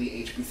the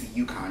elite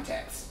HBCU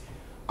context?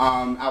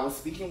 I was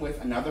speaking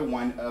with another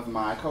one of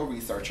my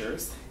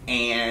co-researchers,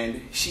 and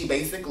she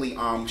basically,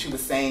 she was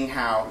saying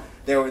how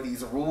there were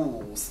these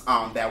rules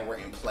that were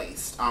in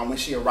place. When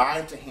she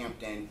arrived to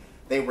Hampton,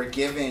 they were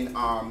given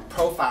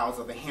profiles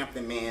of the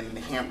Hampton man and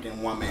the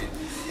Hampton woman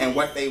and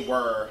what they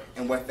were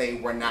and what they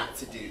were not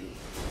to do.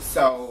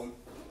 So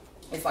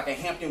it's like a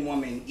Hampton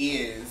woman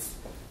is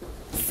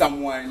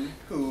someone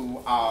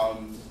who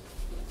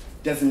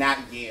does not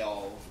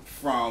yell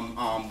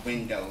from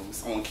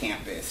windows on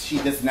campus. She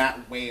does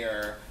not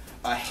wear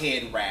a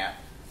head wrap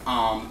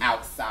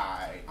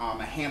outside.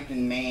 A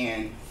Hampton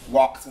man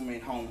walks women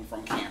home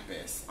from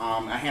campus.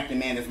 A Hampton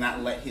man does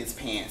not let his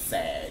pants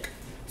sag.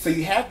 So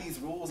you have these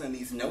rules and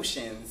these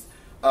notions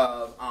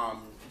of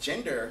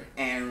gender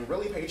and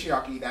really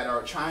patriarchy that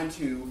are trying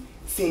to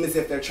seem as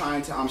if they're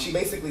trying to, she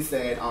basically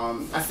said,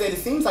 I said, it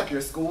seems like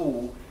your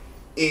school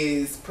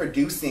is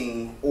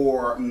producing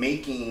or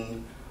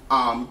making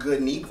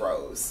good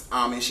Negroes.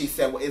 And she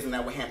said, well, isn't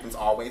that what Hampton's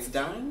always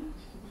done?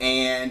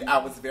 And I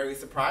was very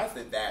surprised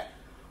at that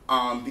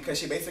because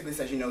she basically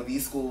says, you know,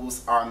 these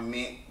schools are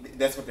meant,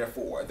 that's what they're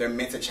for. They're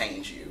meant to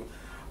change you.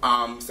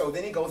 So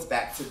then it goes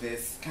back to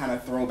this kind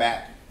of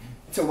throwback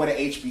to what an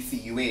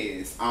HBCU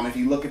is. If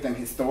you look at them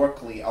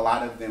historically, a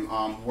lot of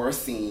them were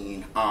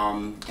seen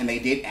and they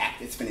did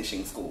act as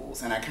finishing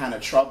schools. And I kind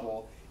of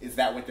trouble, is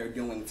that what they're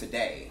doing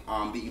today,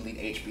 the elite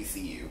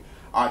HBCU?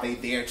 Are they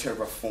there to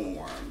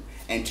reform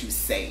and to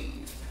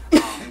save?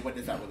 And what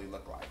does that really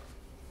look like?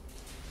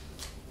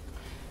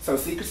 So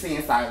secrecy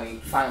and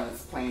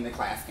silence, playing the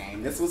class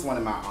game. This was one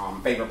of my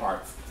favorite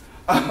parts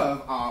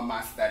of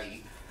my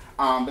study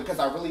because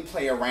I really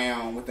play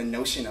around with the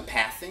notion of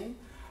passing.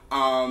 In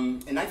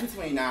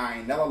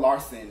 1929, Nella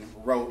Larson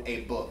wrote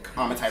a book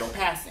entitled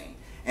Passing,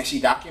 and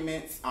she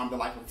documents the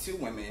life of two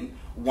women,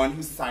 one who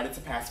decided to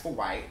pass for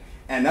white,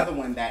 and another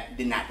one that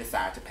did not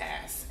decide to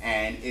pass.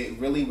 And it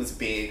really was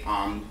big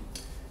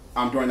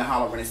during the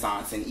Harlem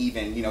Renaissance, and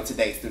even, you know,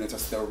 today students are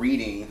still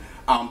reading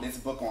this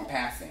book on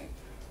passing.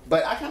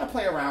 But I kind of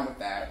play around with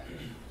that,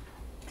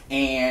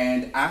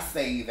 and I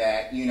say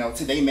that, you know,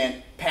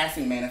 today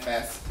passing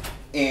manifests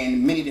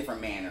in many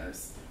different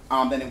manners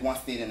than it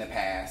once did in the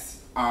past.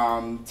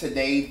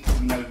 Today,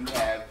 you know, you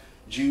have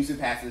Jews who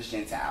pass as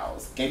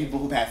Gentiles, gay people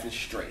who pass as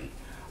straight,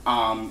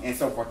 and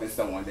so forth and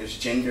so on. There's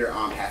gender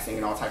passing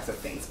and all types of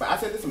things. But I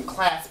said there's some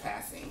class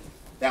passing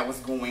that was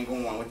going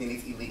on within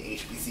these elite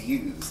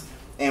HBCUs.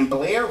 And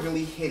Blair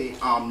really hit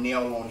it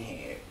nail on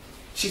head.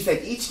 She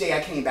said, each day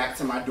I came back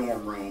to my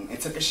dorm room and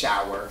took a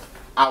shower,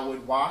 I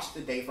would wash the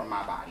day from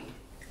my body.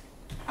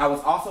 I was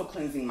also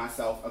cleansing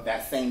myself of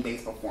that same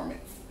day's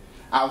performance.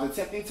 I was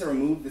attempting to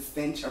remove the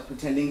stench of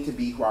pretending to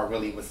be who I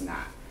really was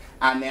not.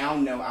 I now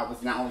know I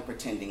was not only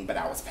pretending, but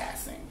I was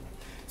passing.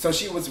 So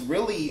she was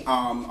really,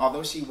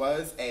 although she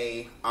was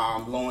a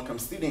low-income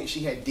student,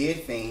 she had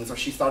did things, or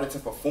she started to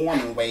perform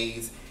in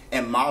ways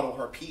and model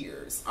her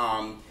peers.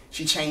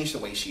 She changed the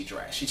way she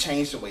dressed. She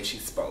changed the way she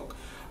spoke.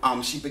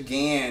 She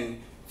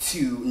began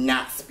to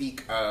not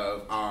speak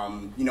of,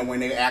 you know, when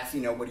they asked,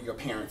 you know, what do your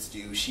parents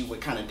do, she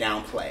would kind of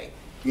downplay,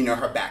 you know,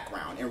 her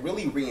background and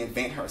really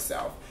reinvent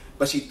herself.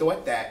 But she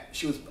thought that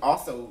she was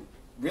also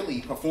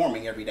really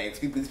performing every day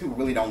because these people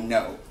really don't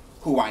know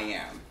who I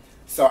am.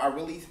 So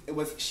it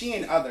was she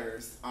and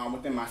others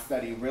within my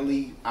study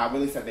I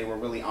really said they were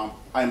really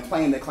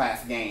playing the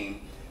class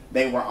game.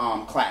 They were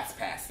class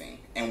passing.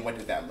 And what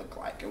did that look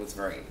like? It was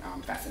very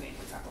fascinating.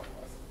 That's how it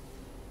was.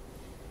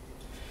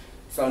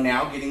 So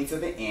now getting to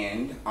the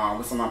end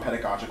with some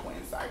pedagogical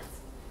insights.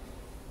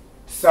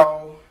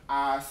 So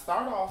I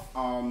start off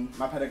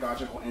my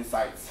pedagogical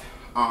insights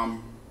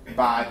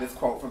by this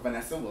quote from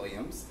Vanessa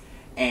Williams,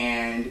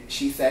 and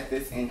she said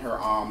this in her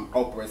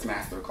Oprah's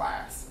master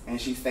class, and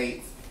she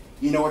states,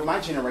 you know, with my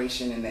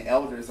generation and the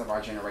elders of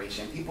our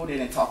generation, people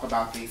didn't talk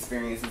about the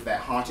experiences that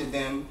haunted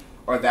them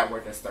or that were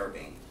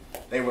disturbing.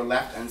 They were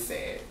left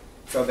unsaid.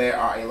 So there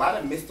are a lot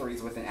of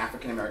mysteries within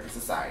African American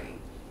society.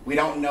 We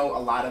don't know a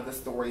lot of the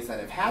stories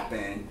that have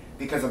happened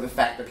because of the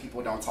fact that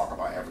people don't talk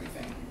about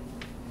everything.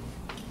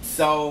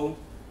 So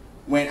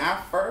when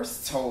I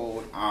first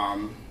told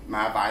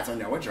my advisor,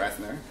 Noah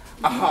Dresner,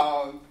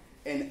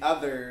 and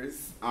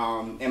others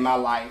in my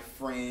life,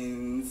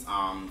 friends,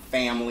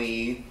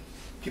 family,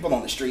 people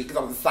on the street, because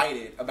I was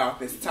excited about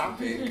this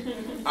topic,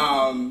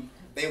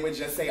 they would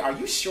just say, are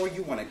you sure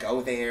you want to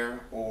go there?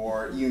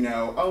 Or, you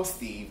know, oh,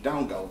 Steve,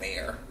 don't go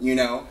there, you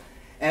know?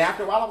 And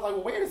after a while, I was like,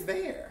 well, where is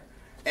there?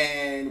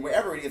 And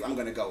wherever it is, I'm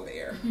going to go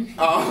there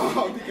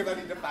because I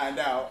need to find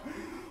out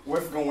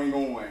what's going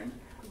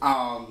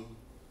on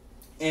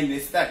in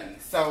this study.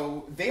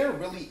 So there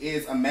really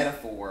is a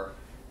metaphor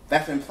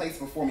that's been placed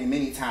before me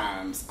many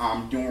times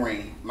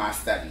during my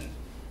study.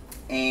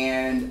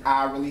 And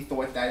I really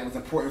thought that it was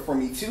important for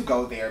me to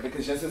go there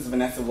because just as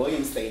Vanessa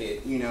Williams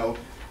stated, you know,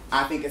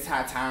 I think it's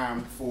high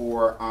time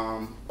for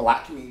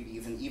Black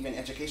communities and even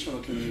educational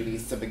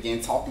communities to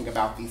begin talking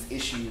about these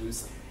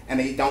issues, and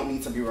they don't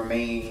need to be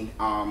remain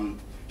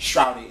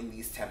shrouded in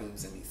these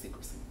taboos and these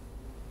secrecy.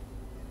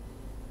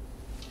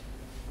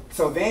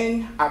 So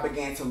then I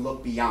began to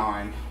look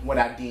beyond what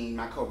I deemed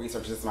my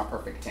co-researchers as my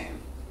perfect 10.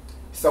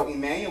 So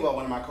Emmanuel,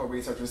 one of my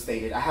co-researchers,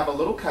 stated, I have a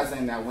little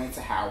cousin that went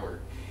to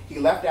Howard. He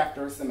left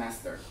after a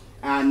semester,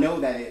 and I know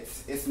that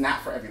it's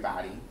not for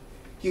everybody.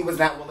 He was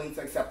not willing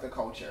to accept the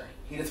culture.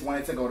 He just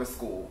wanted to go to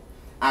school.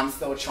 I'm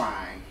still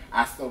trying.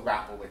 I still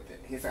grapple with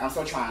it. He said, I'm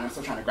still trying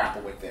to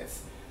grapple with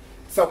this.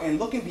 So in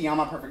looking beyond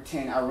my perfect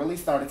 10, I really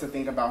started to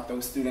think about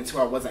those students who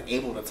I wasn't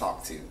able to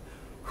talk to,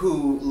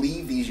 who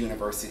leave these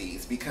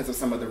universities because of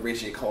some of the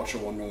rigid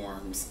cultural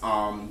norms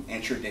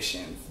and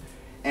traditions.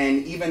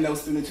 And even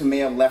those students who may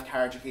have left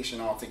higher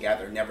education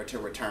altogether, never to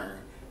return,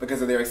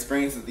 because of their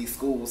experiences at these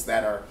schools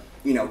that are,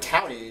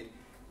 touted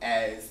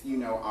as,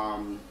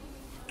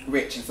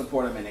 rich and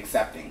supportive and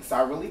accepting. So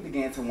I really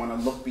began to want to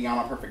look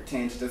beyond my perfect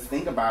 10 to just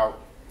think about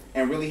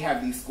and really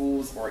have these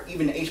schools, or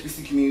even the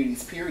HBCU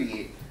communities,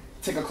 period,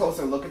 take a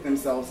closer look at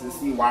themselves to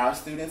see why are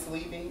students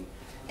leaving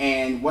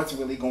and what's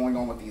really going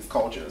on with these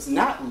cultures.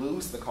 Not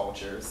lose the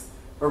cultures,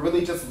 but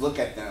really just look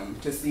at them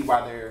to see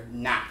why they're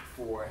not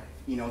for,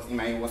 as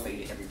Emmanuel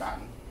stated,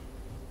 everybody.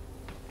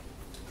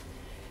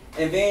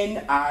 And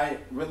then I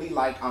really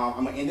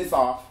I'm going to end this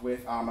off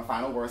with my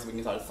final words so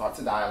we can start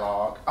to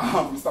dialogue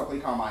from Stokely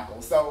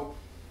Carmichael. So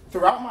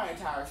throughout my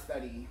entire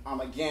study,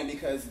 again,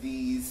 because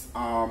these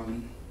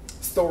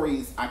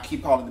stories, I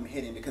keep calling them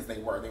hidden because they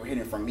were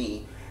hidden from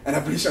me, and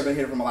I'm pretty sure they're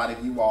hidden from a lot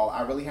of you all.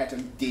 I really had to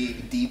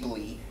dig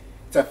deeply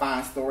to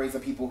find stories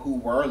of people who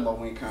were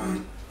low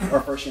income or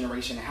first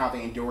generation and how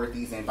they endured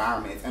these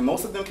environments. And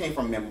most of them came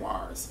from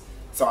memoirs.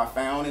 So I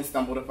found and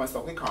stumbled upon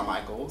Stokely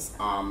Carmichael's.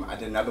 I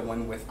did another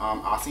one with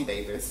Ossie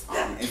Davis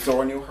and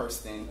Zora Neale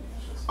Hurston.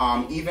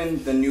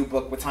 Even the new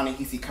book with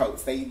Ta-Nehisi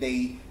Coates.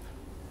 They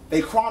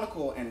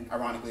chronicle, and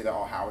ironically they're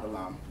all Howard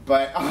alum,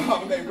 but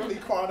they really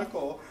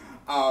chronicle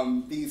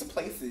these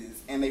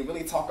places, and they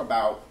really talk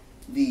about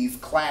these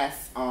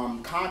class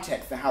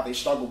contexts and how they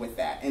struggle with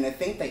that. And to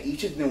think that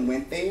each of them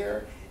went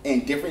there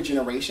in different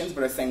generations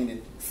but are saying the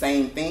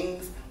same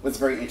things was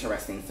very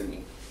interesting to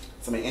me.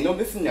 So I'm going to end on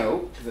this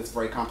note because it's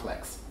very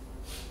complex.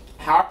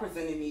 Howard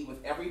presented me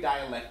with every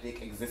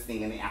dialectic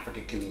existing in the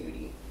African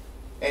community.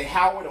 At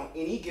Howard, on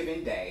any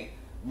given day,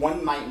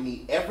 one might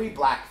meet every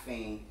black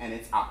thing and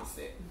its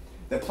opposite.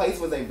 The place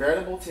was a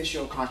veritable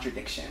tissue of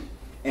contradiction,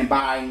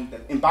 embodying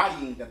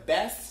the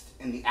best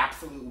and the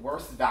absolute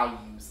worst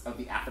values of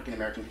the African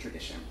American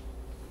tradition.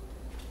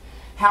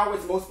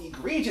 Howard's most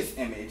egregious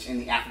image in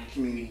the African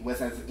community was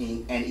as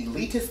an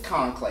elitist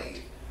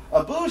conclave,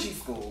 a bougie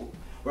school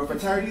where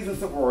fraternities and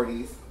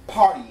sororities,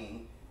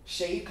 partying,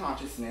 shade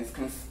consciousness,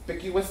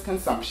 conspicuous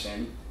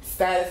consumption,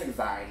 status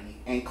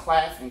anxiety, and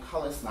class and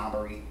color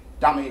snobbery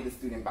dominated the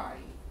student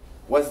body.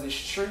 Was this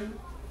true?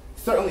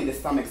 Certainly to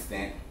some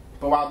extent,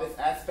 but while this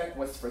aspect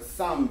was for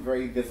some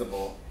very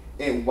visible,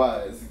 it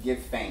was,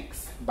 give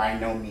thanks, by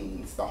no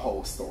means the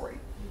whole story.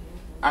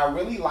 I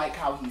really like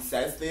how he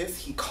says this.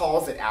 He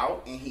calls it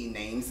out and he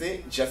names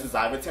it, just as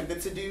I've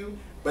attempted to do,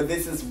 but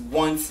this is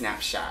one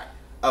snapshot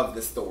of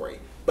the story.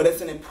 But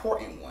it's an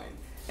important one.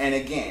 And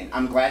again,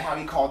 I'm glad how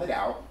he called it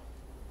out.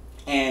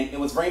 And it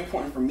was very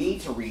important for me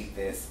to read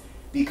this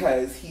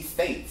because he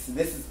states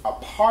this is a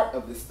part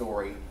of the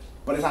story,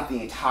 but it's not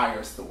the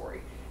entire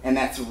story. And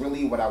that's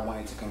really what I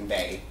wanted to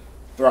convey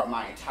throughout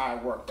my entire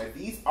work. But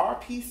these are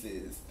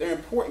pieces, they're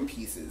important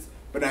pieces,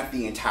 but not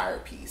the entire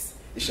piece.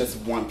 It's just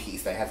one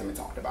piece that hasn't been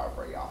talked about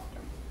very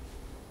often.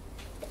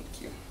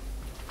 Thank you.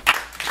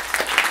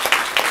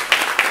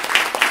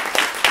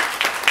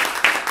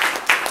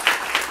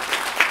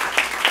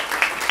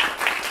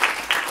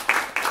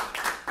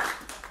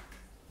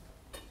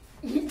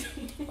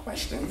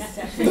 Questions?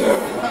 The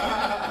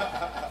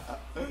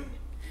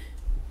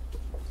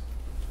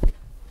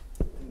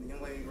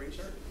young lady in green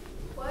shirt?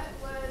 What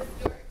was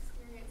your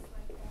experience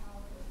like at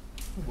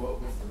Howard?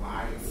 What was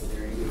my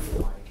experience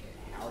like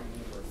at Howard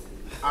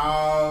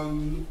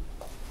University?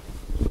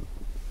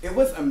 It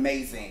was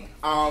amazing.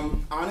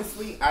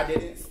 Honestly, I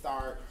didn't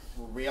start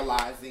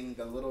realizing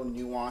the little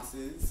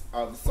nuances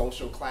of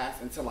social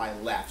class until I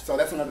left. So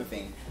that's another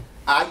thing.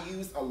 I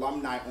use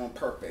alumni on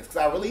purpose because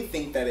I really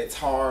think that it's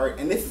hard,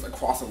 and this is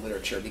across the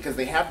literature because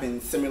there have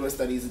been similar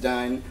studies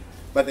done,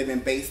 but they've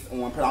been based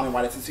on predominantly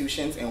white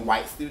institutions and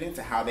white students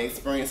and how they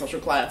experience social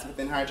class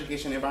within higher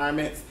education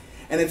environments.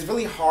 And it's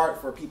really hard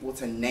for people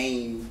to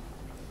name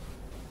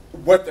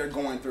what they're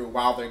going through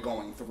while they're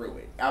going through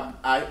it.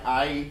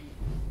 I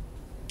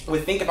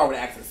would think if I were to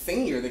ask a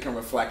senior, they can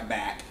reflect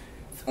back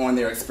on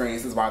their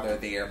experiences while they're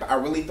there. But I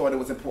really thought it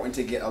was important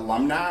to get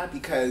alumni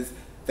because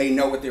they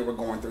know what they were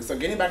going through. So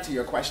getting back to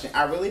your question,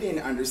 I really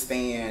didn't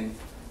understand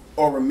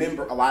or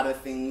remember a lot of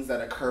things that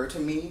occurred to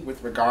me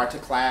with regard to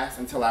class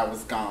until I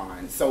was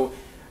gone. So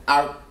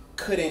I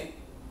couldn't,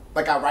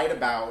 like I write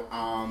about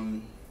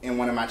in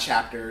one of my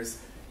chapters,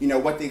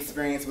 what the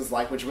experience was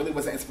like, which really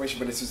was an inspiration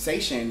for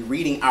dissertation,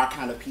 reading Our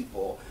Kind of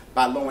People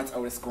by Lawrence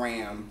Otis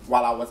Graham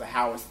while I was a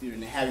Howard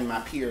student and having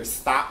my peers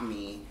stop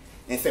me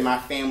and say my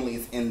family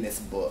is in this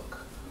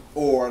book.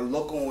 Or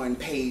look on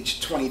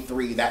page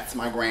 23, that's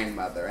my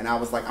grandmother. And I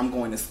was like, I'm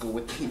going to school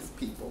with these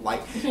people.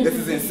 Like, this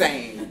is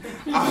insane.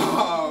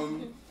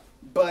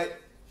 But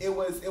it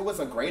was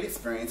a great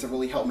experience. It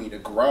really helped me to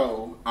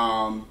grow.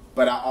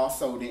 But I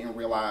also didn't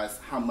realize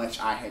how much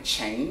I had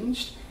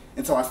changed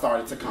until I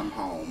started to come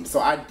home. So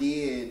I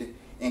did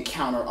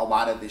encounter a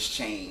lot of this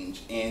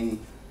change in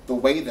the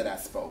way that I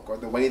spoke or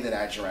the way that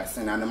I dressed.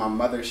 And I know my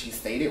mother, she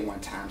stated one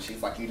time,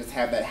 she's like, you just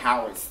have that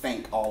Howard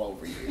stank all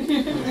over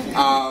you.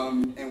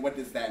 And what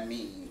does that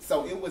mean?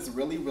 So it was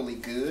really, really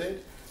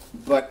good.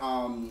 But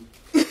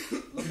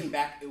looking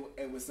back,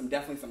 it was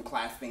definitely some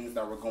class things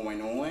that were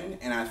going on.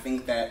 And I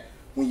think that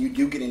when you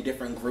do get in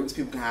different groups,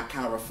 people can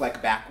kind of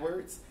reflect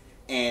backwards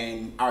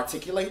and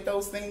articulate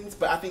those things.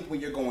 But I think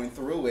when you're going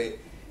through it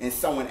and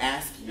someone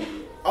asks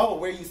you, oh,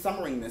 where are you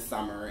summering this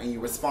summer? And you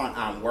respond,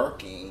 I'm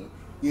working.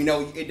 You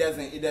know, it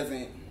doesn't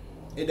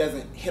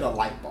hit a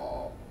light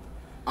bulb.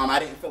 I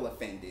didn't feel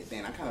offended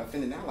then. I'm kind of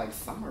offended now, like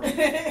summer. I'm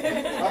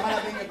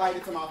not being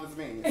invited to my office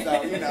meeting,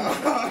 so you know.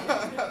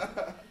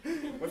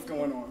 What's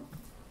going on?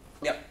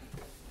 Yep.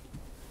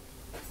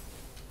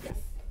 Yes.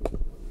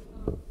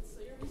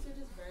 So your research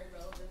is very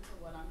relevant to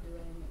what I'm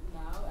doing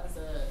now as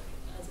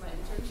my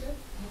internship.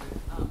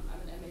 I'm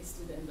an MA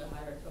student in the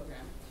higher ed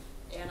program,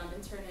 and I'm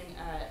interning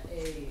at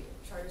a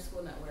charter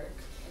school network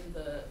in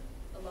the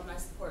alumni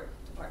support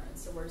department.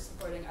 So we're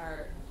supporting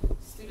our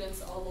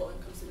students, all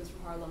low-income students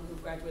from Harlem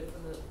who've graduated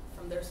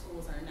from their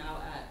schools and are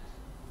now at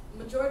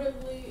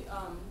majoritively,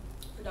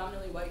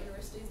 predominantly white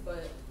universities,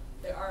 but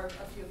there are a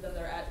few of them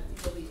that are at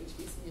these elite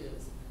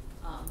HBCUs.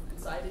 And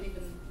so I didn't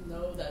even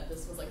know that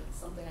this was like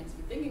something I need to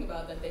be thinking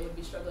about, that they would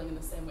be struggling in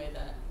the same way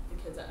that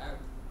the kids at our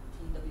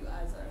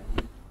PWIs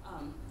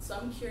are. So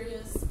I'm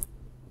curious,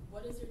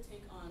 what is your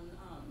take on,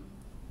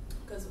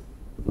 because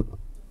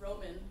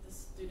Roman, the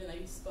student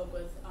that you spoke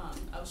with,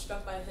 I was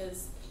struck by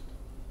his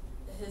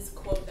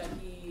quote that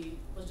he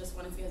was just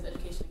wanting to get his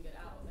education and get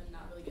out and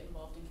not really get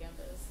involved in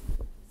campus.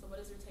 So what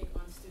is your take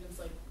on students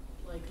like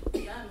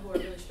them who are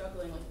really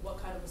struggling? Like, what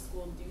kind of a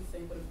school do you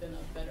think would have been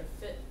a better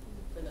fit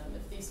for them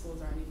if these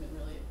schools aren't even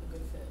really a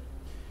good fit?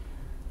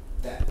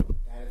 That is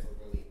a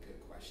really good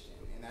question,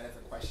 and that is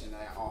a question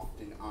that I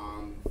often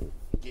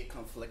get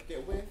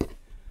conflicted with,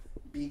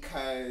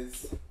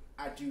 because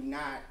I do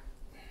not.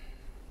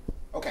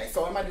 Okay,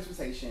 so in my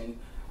dissertation,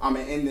 and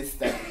in this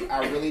study,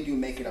 I really do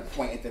make it a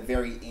point at the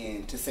very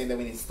end to say that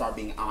we need to start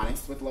being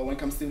honest with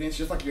low-income students,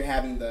 just like you're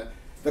having the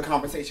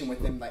conversation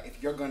with them, like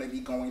if you're going to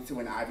be going to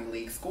an Ivy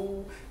League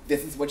school,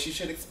 this is what you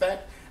should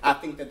expect. I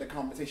think that the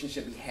conversation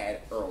should be had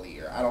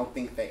earlier. I don't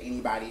think that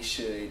anybody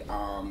should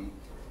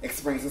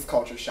experience this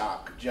culture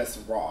shock just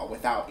raw,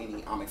 without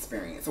any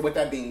experience. So with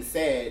that being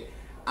said,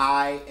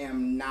 I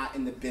am not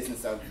in the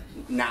business of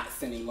not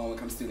sending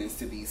low-income students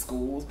to these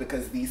schools,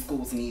 because these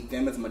schools need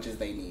them as much as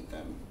they need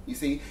them. You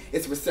see,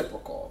 it's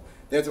reciprocal.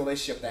 There's a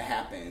relationship that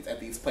happens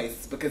at these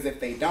places, because if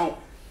they don't,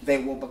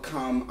 they will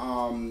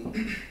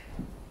become,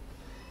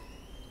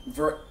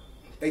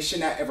 they should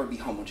not ever be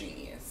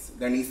homogeneous.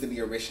 There needs to be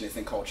a richness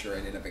in culture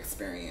and of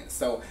experience.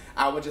 So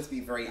I would just be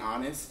very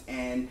honest.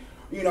 And,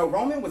 you know,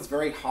 Roman was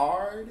very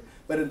hard,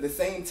 but at the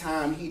same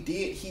time,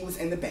 he was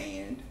in the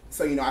band.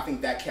 So, you know, I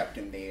think that kept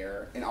him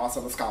there. And also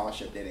the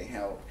scholarship didn't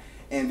help.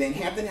 And then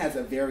Hampton has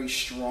a very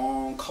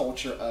strong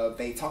culture of,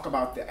 they talk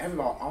about,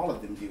 all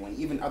of them do, and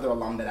even other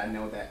alum that I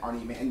know that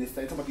aren't even in this,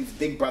 they talk about these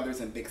big brothers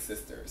and big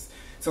sisters.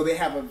 So they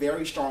have a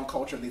very strong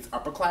culture of these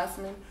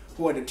upperclassmen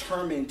who are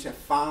determined to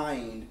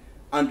find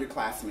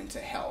underclassmen to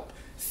help.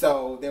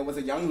 So there was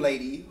a young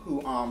lady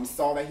who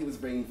saw that he was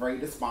being very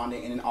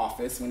despondent in an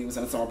office when he was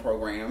in a summer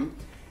program.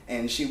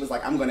 And she was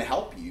like, I'm going to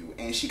help you.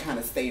 And she kind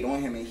of stayed on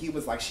him. And he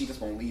was like, she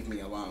just won't leave me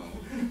alone.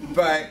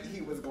 But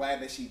he was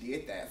glad that she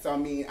did that. So, I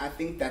mean, I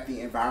think that the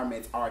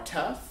environments are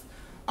tough.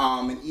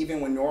 And even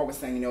when Nora was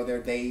saying, you know, there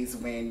are days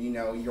when, you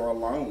know, you're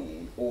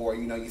alone. Or,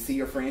 you know, you see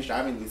your friends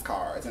driving these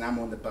cars. And I'm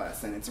on the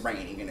bus. And it's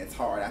raining. And it's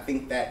hard. I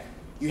think that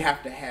you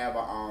have to have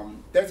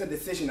there's a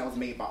decision that was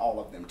made by all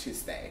of them to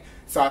stay.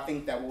 So I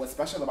think that what was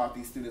special about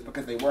these students,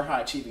 because they were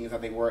high achieving, is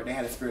that they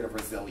had a spirit of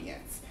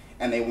resilience.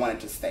 And they wanted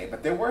to stay.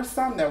 But there were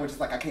some that were just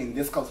like, I came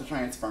this close to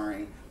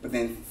transferring, but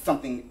then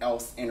something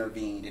else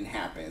intervened and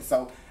happened.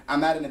 So I'm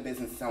not in the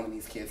business of telling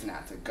these kids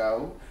not to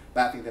go,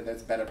 but I think that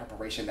there's better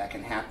preparation that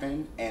can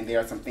happen. And there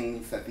are some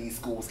things that these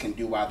schools can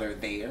do while they're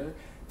there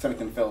to make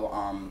them feel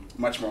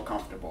much more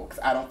comfortable. Because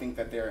I think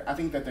that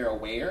they're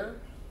aware.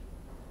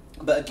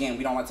 But again,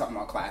 we don't want to talk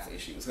about class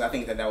issues. Because I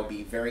think that would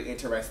be very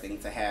interesting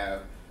to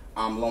have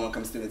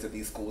low-income students at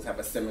these schools have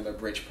a similar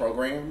bridge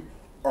program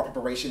or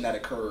preparation that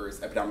occurs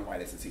at predominantly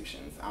white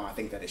institutions. I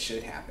think that it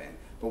should happen.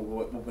 But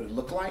what would it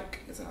look like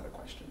is another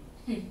question.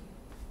 Do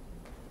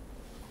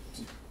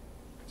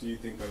you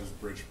think those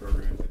bridge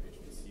programs at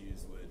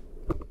HBCUs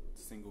would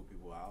single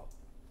people out?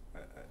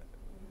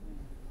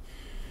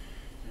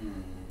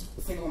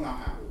 Single them out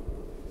how?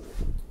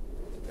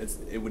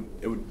 It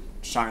would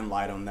shine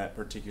light on that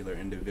particular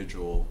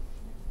individual,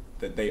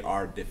 that they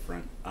are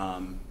different.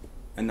 And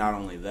not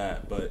only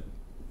that, but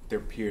their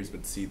peers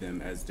would see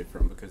them as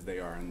different because they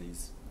are in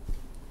these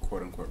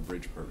quote-unquote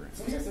bridge program.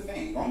 So here's the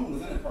thing. Roman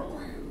was in a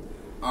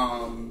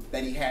program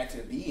that he had to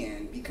be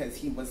in because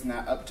he was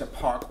not up to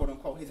par,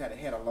 quote-unquote. He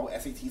had a low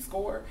SAT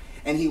score,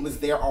 and he was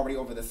there already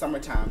over the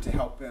summertime to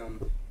help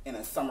him in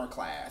a summer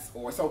class.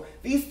 So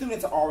these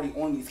students are already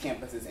on these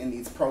campuses in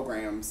these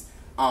programs,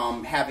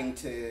 having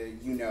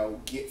to,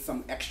 get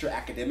some extra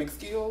academic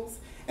skills,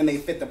 and they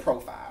fit the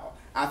profile.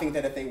 I think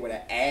that if they were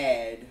to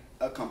add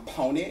a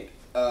component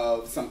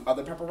of some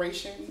other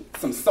preparation,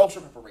 some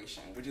social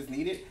preparation, which is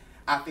needed,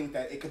 I think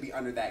that it could be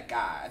under that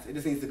guise. It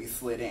just needs to be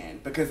slid in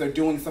because they're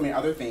doing so many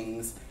other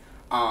things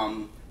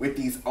with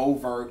these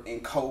overt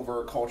and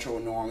covert cultural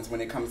norms when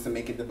it comes to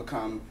making them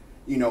become,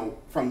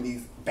 from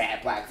these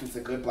bad blacks into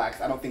good blacks.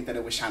 I don't think that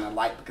it would shine a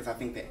light because I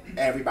think that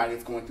everybody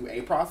is going through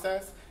a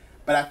process.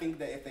 But I think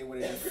that if they were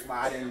to just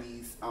slide in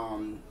these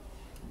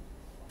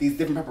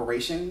different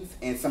preparations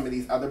and some of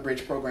these other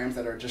bridge programs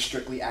that are just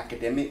strictly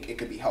academic, it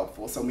could be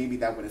helpful. So maybe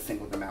that wouldn't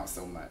single them out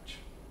so much.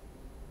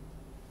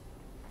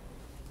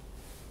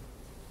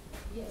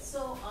 Yeah,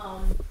 so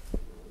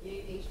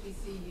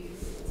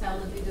HBCUs,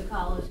 Talladega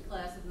College,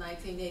 class of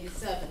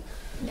 1987.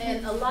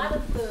 And a lot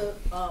of the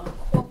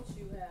quotes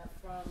you have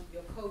from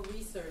your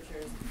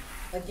co-researchers,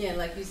 again,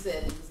 like you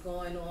said, it was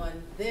going on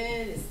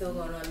then, it's still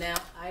going on now.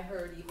 I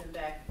heard even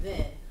back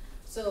then.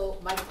 So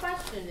my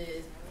question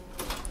is,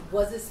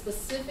 was it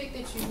specific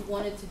that you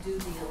wanted to do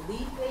the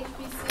elite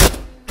HBCUs?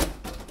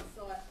 You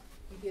thought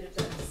you get a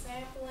better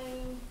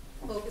sampling,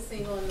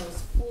 focusing on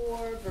those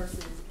 4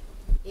 versus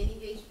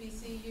any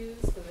HBCUs?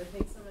 Because I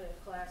think some of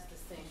that class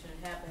distinction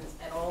happens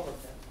at all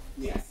of them.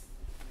 Yes.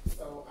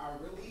 So I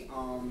really,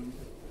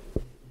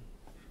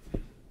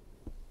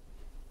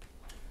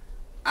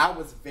 I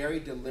was very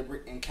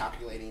deliberate in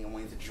calculating and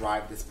wanting to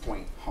drive this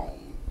point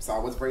home. So I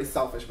was very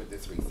selfish with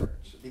this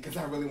research because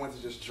I really wanted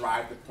to just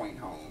drive the point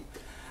home.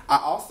 I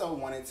also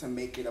wanted to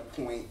make it a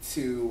point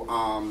to,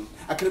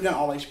 I could have done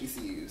all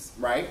HBCUs,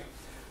 right?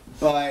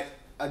 But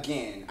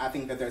again, I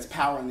think that there's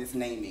power in this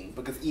naming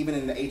because even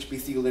in the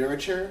HBCU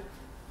literature,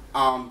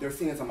 they're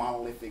seen as a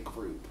monolithic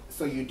group.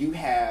 So you do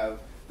have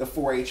the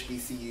 4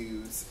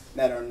 HBCUs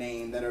that are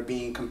named that are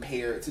being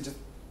compared to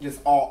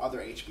just all other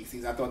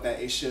HBCUs. I thought that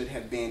it should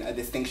have been a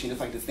distinction,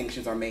 just like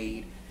distinctions are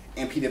made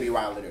in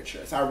PWI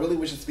literature. So I really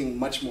was just being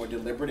much more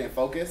deliberate and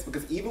focused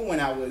because even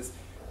when I was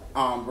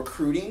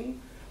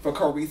recruiting for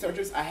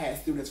co-researchers, I had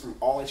students from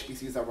all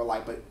HBCUs that were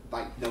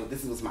no,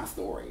 this was my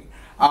story.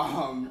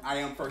 I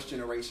am first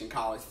generation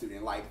college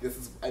student.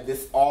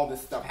 All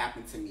this stuff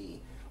happened to me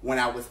when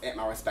I was at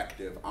my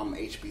respective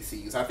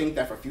HBCUs. I think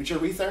that for future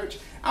research,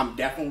 I'm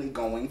definitely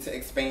going to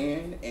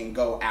expand and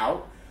go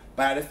out.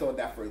 But I just thought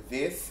that for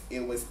this,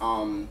 it was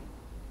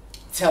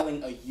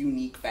telling a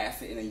unique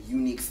facet and a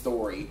unique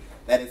story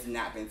that has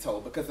not been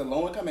told. Because the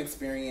low-income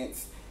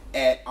experience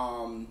at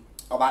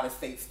a lot of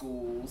state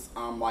schools,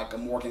 like a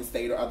Morgan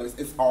State or others,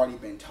 it's already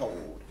been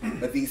told.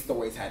 But these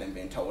stories hadn't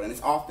been told. And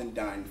it's often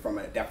done from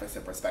a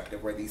deficit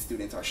perspective where these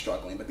students are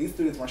struggling. But these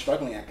students weren't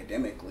struggling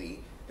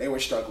academically. They were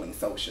struggling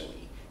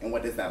socially. And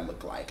what does that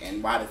look like?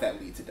 And why does that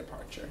lead to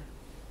departure?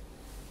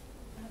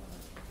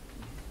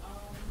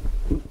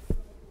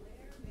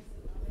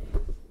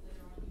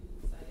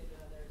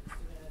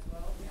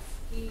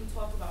 He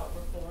talked about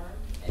reform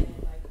and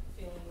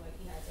feeling like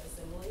he had to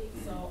assimilate.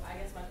 So I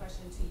guess my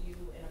question to you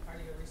in a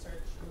part of your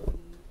research will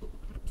be,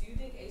 do you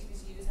think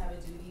HBCUs have a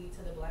duty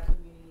to the Black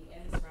community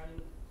and the surrounding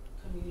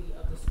community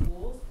of the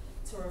schools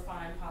to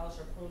refine, polish,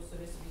 or prune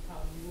students to become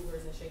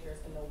movers and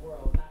shakers in the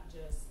world, not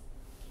just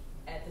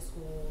at the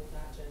school,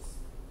 not just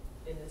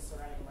in the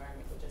surrounding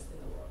environment, but just in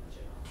the world in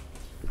general?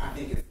 I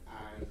think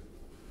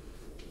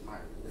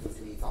this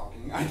is me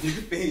talking. I do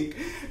think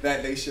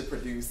that they should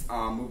produce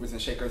movers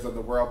and shakers of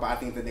the world, but I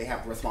think that they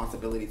have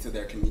responsibility to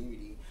their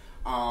community.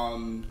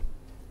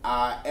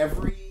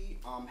 Every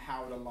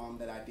Howard alum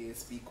that I did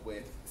speak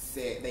with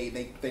said they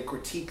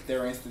critiqued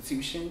their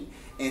institution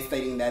in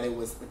stating that it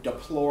was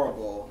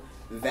deplorable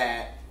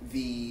that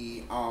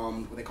the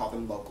they call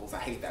them locals. I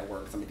hate that word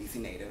because I'm a DC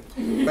native,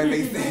 but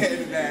they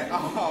said that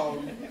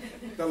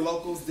the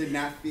locals did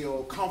not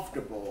feel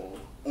comfortable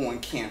on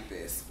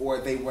campus or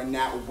they were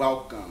not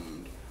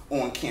welcomed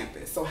on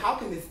campus. So how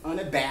can this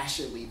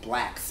unabashedly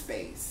Black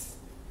space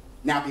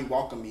now be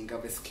welcoming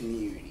of its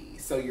community?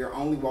 So you're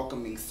only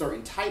welcoming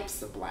certain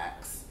types of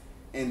Blacks,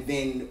 and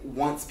then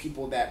once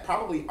people that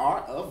probably are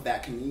of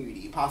that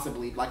community,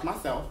 possibly like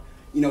myself,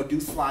 do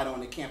slide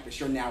on the campus,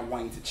 you're now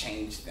wanting to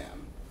change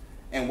them.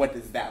 And what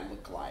does that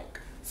look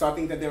like? So I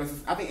think that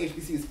I think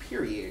HBCUs,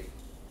 period,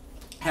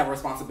 have a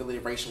responsibility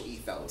of racial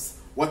ethos.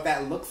 What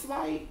that looks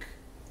like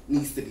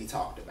needs to be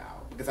talked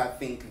about. Because I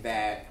think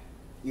that,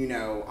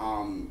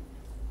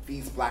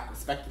 these Black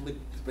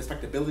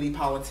respectability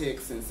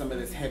politics and some of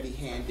this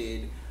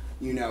heavy-handed,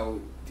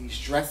 these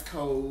dress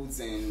codes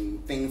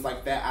and things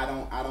like that,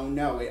 I don't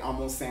know. It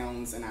almost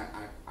sounds, and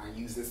I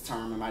use this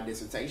term in my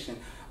dissertation,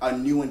 a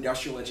new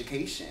industrial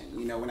education.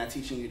 We're not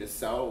teaching you to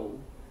sew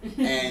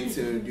and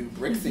to do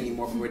bricks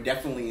anymore, but we're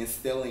definitely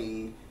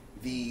instilling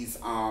these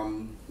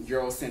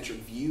Eurocentric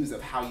views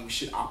of how you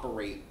should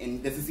operate.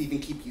 And does this even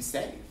keep you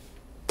safe?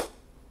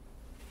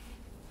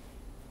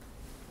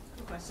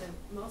 question.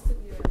 Most of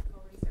your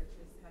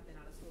co-researchers have been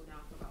out of school now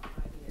for about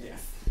 5 years.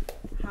 Yes.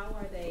 How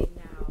are they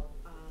now,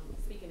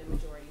 speaking of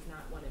majorities,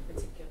 not one in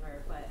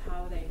particular, but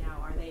how are they now?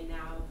 Are they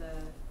now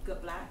the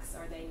good blacks?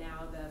 Are they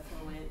now the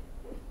fluent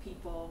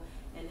people?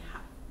 And how,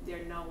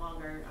 they're no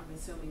longer, I'm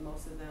assuming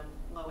most of them,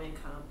 low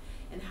income.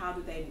 And how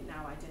do they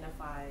now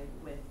identify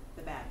with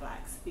the bad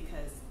blacks?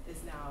 Because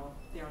it's now,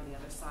 they're on the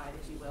other side,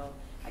 if you will.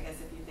 I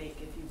guess if you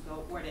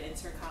were to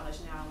enter college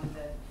now in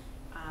the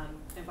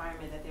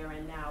environment that they're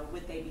in now,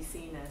 would they be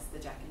seen as the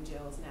Jack and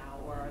Jills now,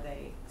 or are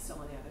they still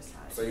on the other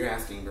side? So you're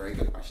asking very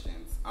good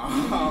questions.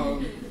 All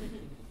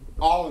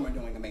of them are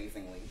doing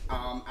amazingly.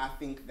 I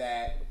think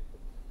that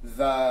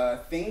the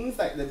things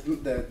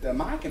that the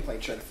mind can play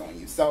tricks on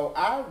you. So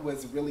I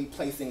was really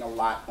placing a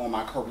lot on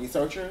my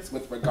co-researchers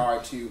with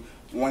regard to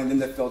wanting them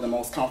to feel the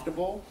most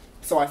comfortable.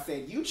 So I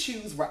said, you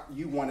choose what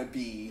you want to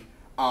be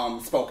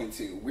spoken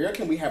to. Where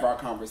can we have our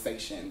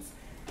conversations?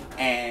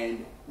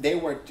 And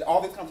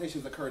all these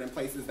conversations occurred in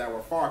places that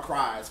were far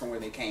cries from where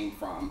they came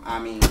from. I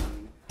mean,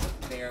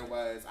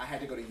 I had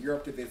to go to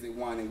Europe to visit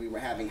one, and we were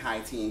having high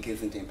tea in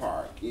Kensington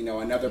Park. You know,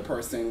 another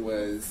person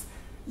was,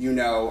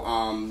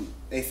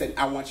 they said,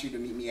 I want you to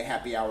meet me at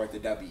happy hour at the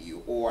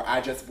W, or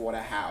I just bought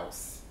a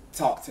house,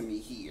 talk to me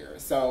here.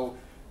 So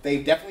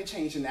they've definitely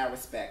changed in that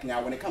respect.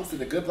 Now, when it comes to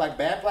the good black,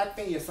 bad black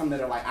thing, there's some that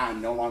are like,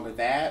 I'm no longer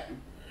that.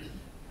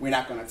 We're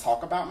not going to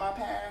talk about my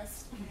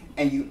past,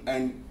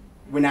 and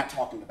we're not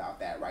talking about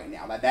that right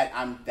now. Like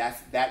I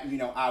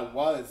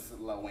was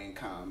low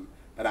income,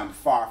 but I'm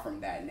far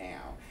from that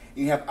now.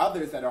 You have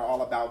others that are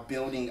all about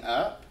building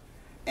up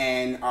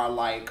and are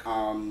like,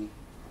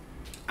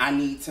 I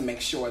need to make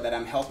sure that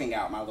I'm helping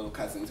out my little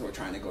cousins who are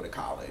trying to go to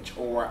college,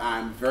 or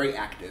I'm very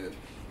active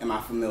in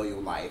my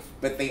familial life.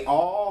 But they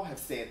all have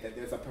said that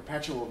there's a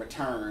perpetual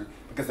return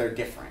because they're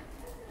different.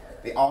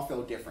 They all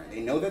feel different.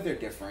 They know that they're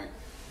different.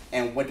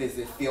 And what does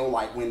it feel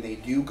like when they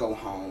do go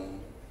home,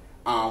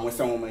 when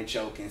someone may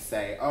joke and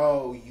say,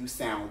 oh, you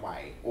sound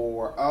white,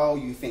 or oh,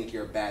 you think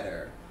you're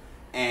better.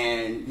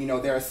 And,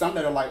 there are some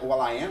that are like,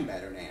 well, I am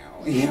better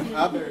now. You have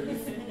others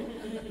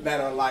that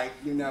are like,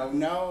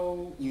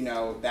 no,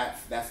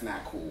 that's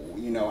not cool.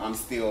 I'm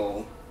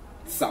still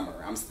Summer.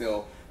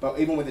 But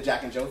even with the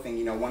Jack and Joe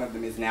thing, one of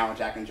them is now a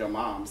Jack and Joe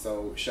mom.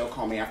 So she'll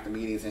call me after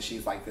meetings and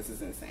she's like, this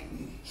is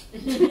insane.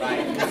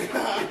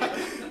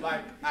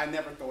 like, I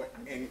never thought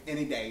in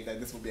any day that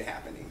this would be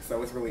happening.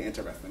 So it's really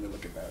interesting to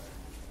look at that.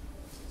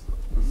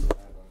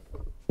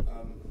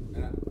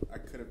 And I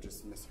could have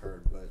just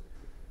misheard, but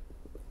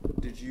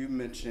did you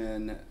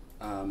mention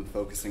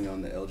focusing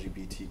on the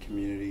LGBT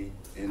community?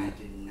 I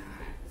did not.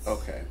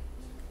 Okay.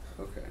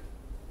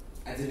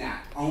 I did not.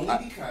 Only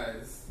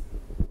because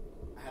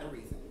I had a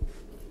reason.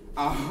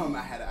 I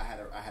had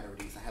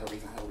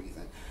a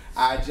reason.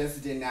 I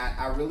just did not.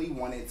 I really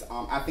wanted to,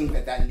 I think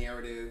that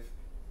narrative,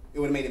 it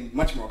would have made it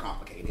much more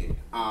complicated.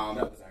 That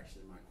was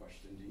actually my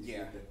question. Do you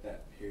think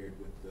that paired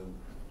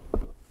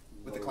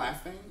with the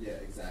class thing? Yeah,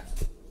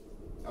 exactly.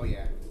 Oh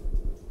yeah.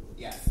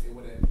 Yes, it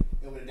would have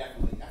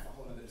definitely. That's a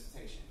whole other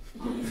dissertation.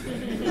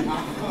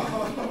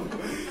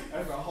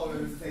 That's a whole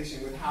other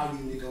dissertation with how do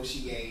you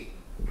negotiate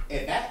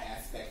in that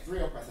aspect 3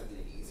 oppressive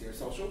identities: your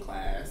social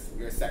class,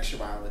 your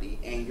sexuality,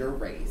 and your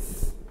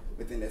race.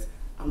 Within this,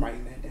 I'm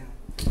writing that down.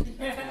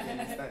 That's what I'm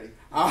going to study.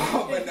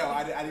 But no,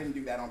 I didn't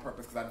do that on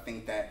purpose because I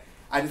think that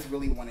I just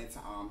really wanted to.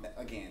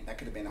 Again, that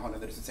could have been a whole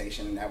other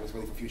dissertation, and that was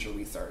really for future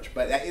research.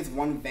 But that is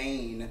one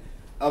vein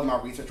of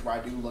my research where I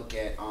do look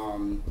at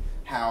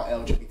how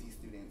LGBT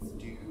students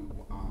do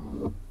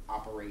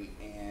operate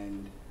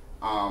and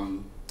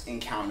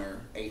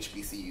encounter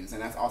HBCUs,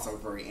 and that's also a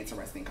very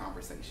interesting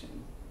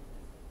conversation.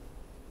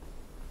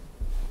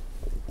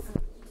 You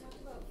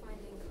talked about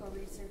finding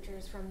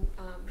co-researchers from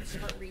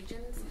different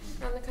regions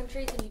around the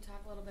country. Can you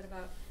talk a little bit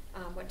about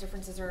what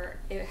differences or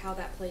how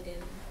that played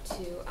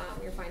into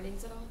your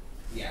findings at all?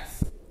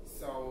 Yes.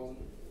 So,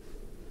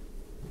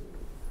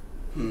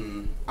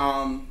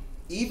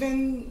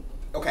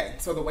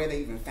 so the way they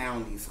even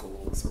found these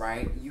schools,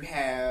 right? You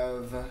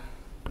have,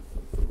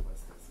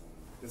 what's this one?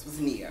 This was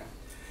Nia.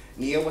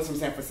 Nia was from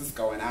San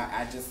Francisco, and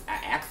I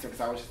asked her because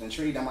I was just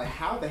intrigued. I'm like,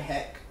 how the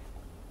heck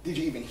did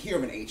you even hear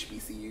of an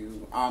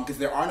HBCU? Because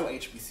there are no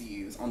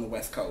HBCUs on the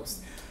West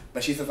Coast.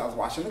 But she says, I was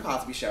watching The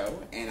Cosby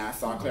Show, and I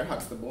saw Claire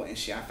Huxtable, and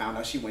I found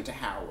out she went to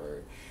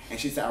Howard. And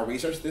she said, I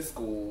researched this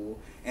school.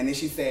 And then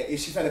she said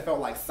it felt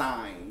like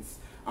signs.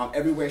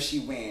 Everywhere she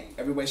went,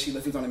 everywhere she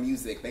listens on the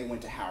music, they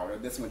went to Howard, or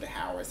this went to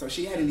Howard. So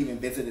she hadn't even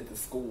visited the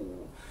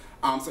school.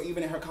 So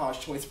even in her college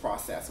choice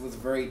process, it was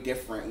very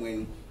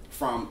different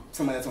from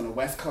someone that's on the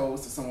West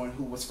Coast to someone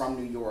who was from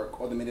New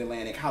York or the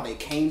Mid-Atlantic, how they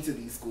came to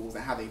these schools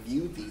and how they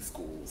viewed these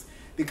schools.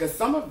 Because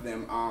some of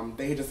them,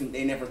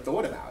 they never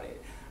thought about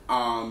it.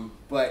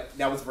 But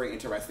that was very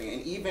interesting.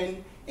 And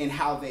even in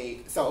how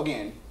so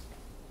again,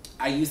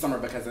 I use Summer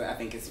because I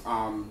think it's,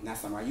 not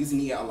Summer, I use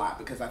Nia a lot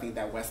because I think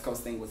that West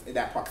Coast thing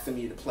that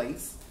proximity to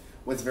place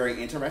was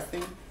very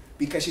interesting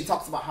because she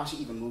talks about how she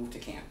even moved to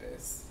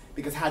campus.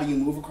 Because how do you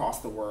move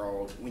across the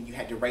world when you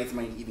had to raise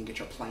money to even get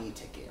your plane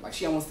ticket? Like,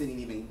 she almost didn't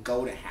even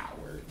go to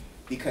Howard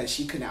because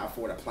she could not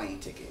afford a plane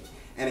ticket.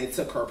 And it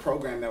took her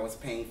program that was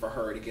paying for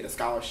her to get a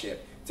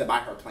scholarship to buy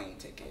her plane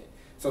ticket.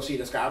 So she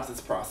describes this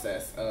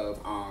process of,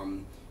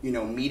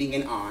 meeting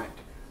an aunt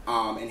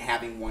and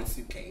having one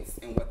suitcase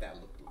and what that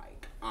looked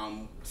like.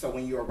 So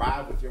when you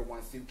arrive with your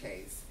one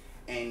suitcase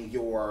and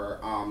your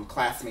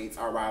classmates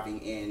are arriving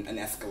in an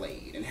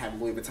Escalade and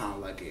have Louis Vuitton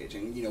luggage,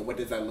 and what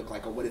does that look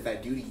like, or what does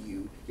that do to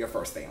you your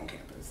first day on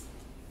campus?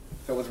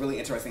 So it was really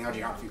interesting how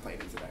geography played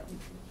into that.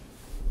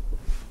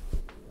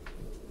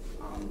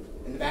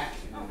 In the back.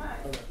 Oh, hi.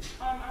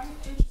 I'm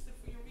interested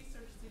for your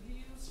research. Did you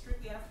use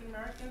strictly African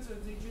Americans, or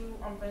did you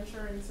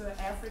venture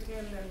into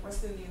African and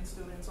West Indian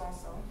students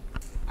also?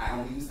 I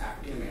only used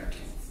African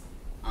Americans.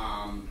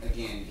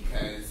 Again,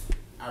 because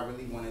I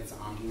really wanted to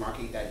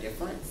demarcate that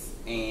difference.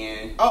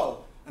 And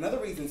another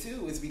reason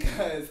too is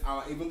because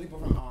even people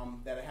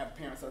from that have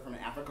parents that are from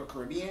Africa or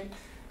Caribbean,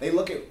 they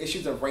look at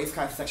issues of race,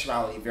 class,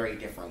 sexuality very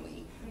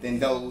differently than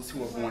those who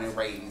were born and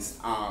raised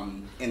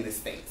in the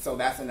state. So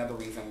that's another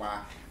reason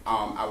why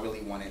I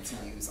really wanted to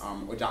use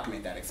or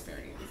document that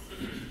experience.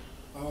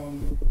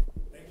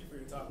 Thank you for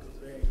your talk. It was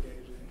very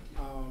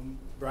engaging.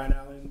 Brian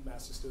Allen,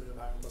 master's student of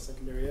higher and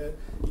post-secondary ed.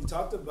 You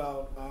talked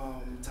about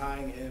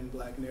tying in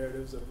Black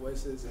narratives or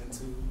voices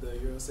into the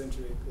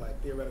Eurocentric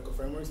theoretical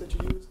frameworks that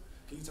you use.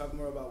 Can you talk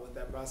more about what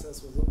that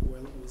process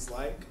was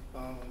like?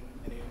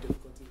 Any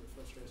difficulties or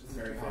frustrations? It was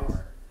very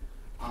hard.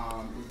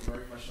 It was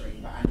very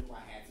frustrating, but I knew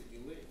I had to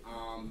do it.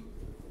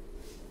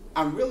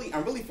 I'm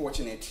really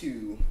fortunate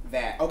too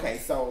that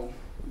so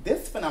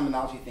this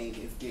phenomenology thing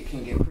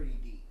can get pretty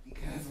deep,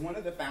 because one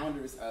of the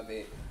founders of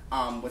it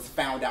was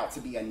found out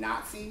to be a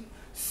Nazi.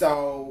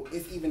 So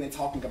it's even in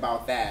talking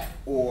about that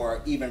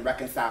or even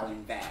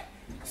reconciling that.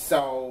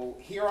 So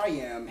here I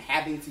am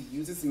having to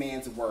use this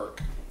man's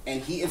work,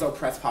 and he is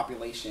oppressed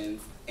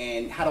populations,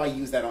 and how do I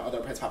use that on other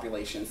oppressed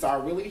populations? So I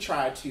really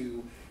tried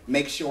to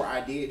make sure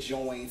I did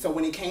join. So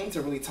when it came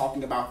to really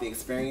talking about the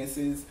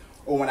experiences,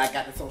 or when I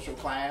got to social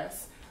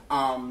class,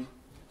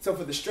 so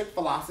for the strict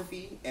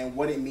philosophy and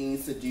what it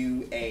means to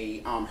do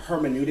a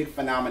hermeneutic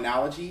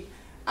phenomenology,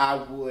 I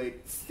would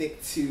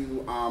stick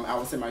to, I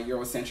would say, my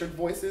Eurocentric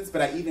voices,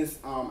 but I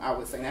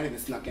would say, not even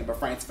snuck in, but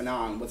Frantz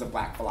Fanon was a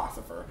Black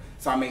philosopher,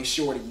 so I made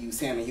sure to use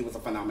him, and he was a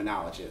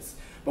phenomenologist.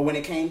 But when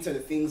it came to the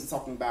things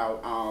talking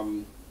about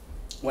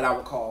what I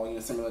would call,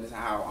 similar to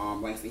how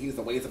Langston used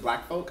the ways of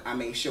Black folk, I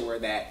made sure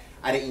that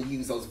I didn't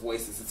use those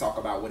voices to talk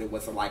about what it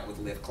was like with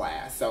lived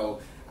class. So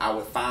I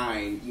would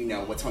find,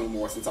 what Toni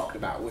Morrison talked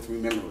about with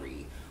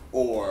Rememory,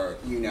 or,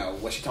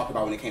 what she talked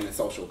about when it came to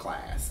social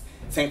class.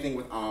 Same thing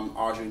with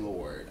Audre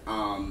Lorde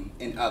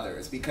and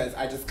others, because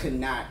I just could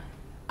not,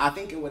 I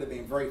think it would have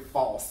been very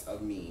false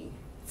of me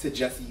to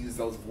just use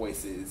those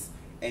voices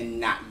and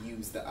not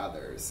use the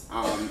others.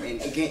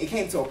 And again, it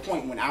came to a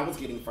point when I was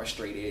getting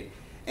frustrated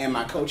and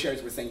my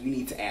co-chairs were saying, you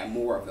need to add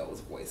more of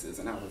those voices.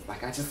 And I was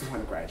like, I just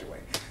want to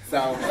graduate.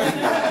 So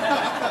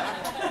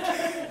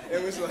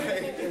it was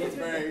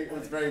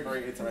very,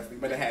 very interesting,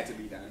 but it had to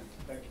be done.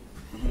 Thank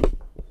you. Mm-hmm.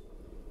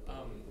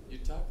 You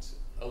talked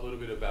a little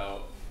bit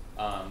about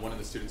one of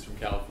the students from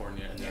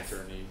California and their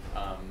journey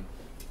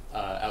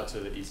out to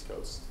the East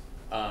Coast.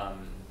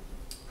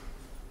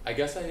 I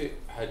guess I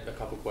had a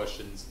couple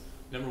questions.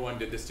 Number one,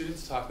 did the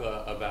students talk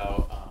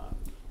about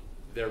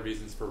their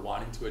reasons for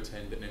wanting to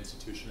attend an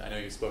institution? I know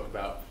you spoke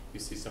about, you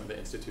see some of the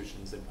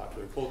institutions in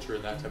popular culture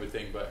and that type of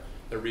thing, but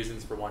their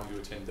reasons for wanting to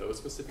attend those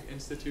specific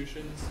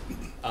institutions.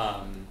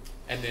 And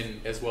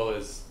then as well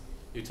as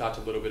you talked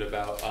a little bit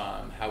about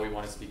how we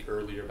want to speak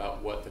earlier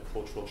about what the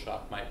cultural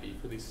shock might be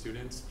for these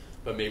students,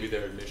 but maybe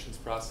their admissions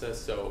process.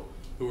 So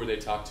who were they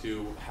talked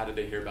to? How did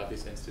they hear about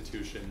these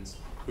institutions?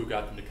 Who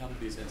got them to come to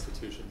these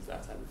institutions?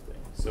 That type of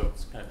thing. So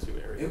it's kind of two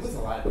areas. It was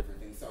a lot of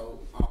different things. So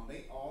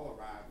they all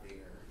arrived there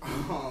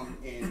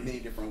in many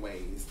different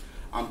ways.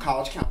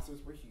 College counselors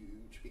were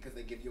huge because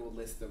they give you a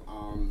list of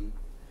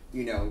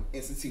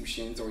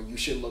institutions, or you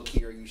should look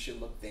here, you should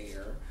look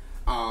there.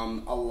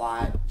 A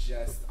lot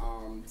just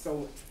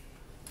so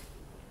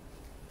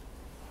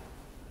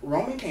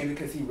Roman came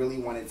because he really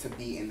wanted to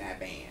be in that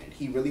band.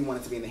 He really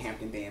wanted to be in the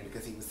Hampton band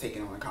because he was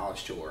taking on a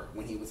college tour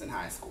when he was in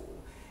high school,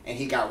 and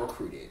he got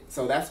recruited.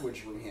 So that's what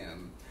drew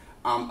him.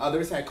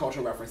 Others had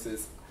cultural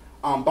references.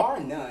 Bar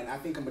none, I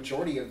think a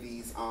majority of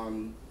these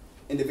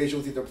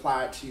individuals either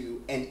applied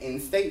to an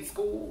in-state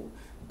school,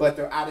 but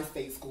their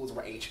out-of-state schools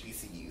were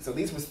HBCUs. So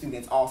these were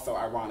students also,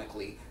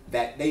 ironically,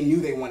 that they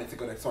knew they wanted to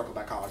go to Circle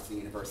Black Colleges and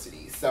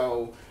universities.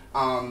 So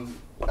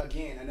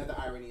again, another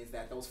irony is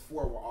that those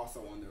four were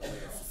also on their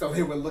list. So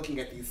they were looking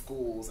at these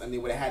schools, and they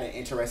would have had an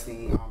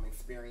interesting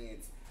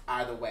experience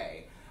either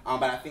way.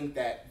 But I think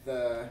that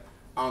the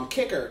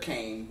kicker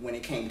came when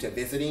it came to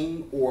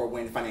visiting, or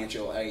when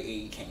financial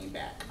aid came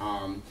back.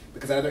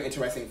 Because another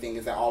interesting thing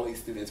is that all these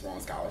students were on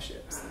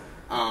scholarships.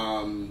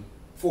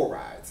 Full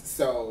rides.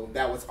 So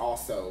that was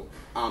also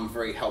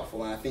very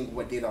helpful, and I think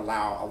what did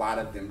allow a lot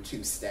of them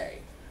to stay.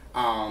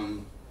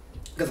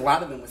 Because a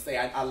lot of them would say,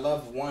 I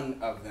love one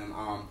of them.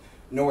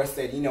 Nora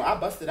said, I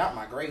busted out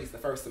my grades the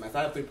first semester.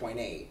 I had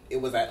 3.8. It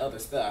was that other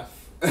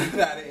stuff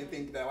that I didn't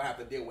think that I would have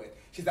to deal with.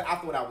 She said, I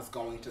thought I was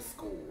going to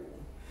school.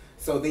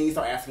 So then you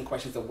start asking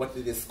questions of what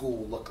did this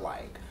school look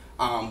like?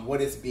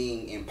 What is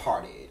being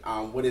imparted?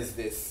 What is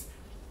this,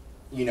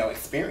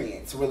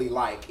 experience really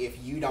like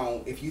if you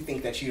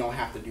think that you don't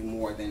have to do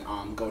more than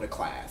go to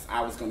class.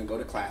 I was going to go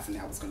to class and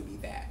that was going to be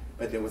that.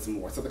 But there was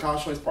more. So the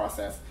college choice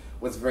process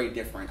was very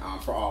different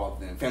for all of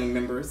them. Family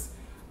members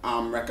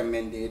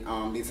recommended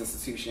these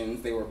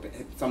institutions. They were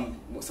some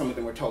of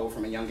them were told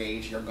from a young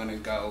age, you're going to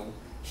go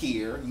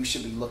here. You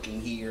should be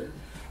looking here.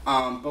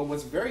 But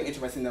what's very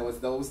interesting though is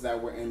those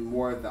that were in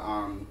more of the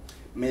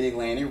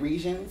Mid-Atlantic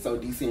region, so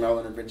DC,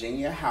 Maryland, and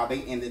Virginia, how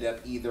they ended up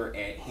either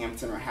at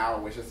Hampton or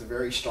Howard, which is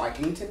very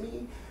striking to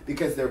me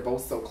because they're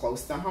both so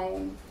close to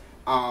home.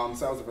 So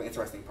that was a very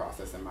interesting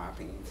process in my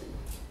opinion too.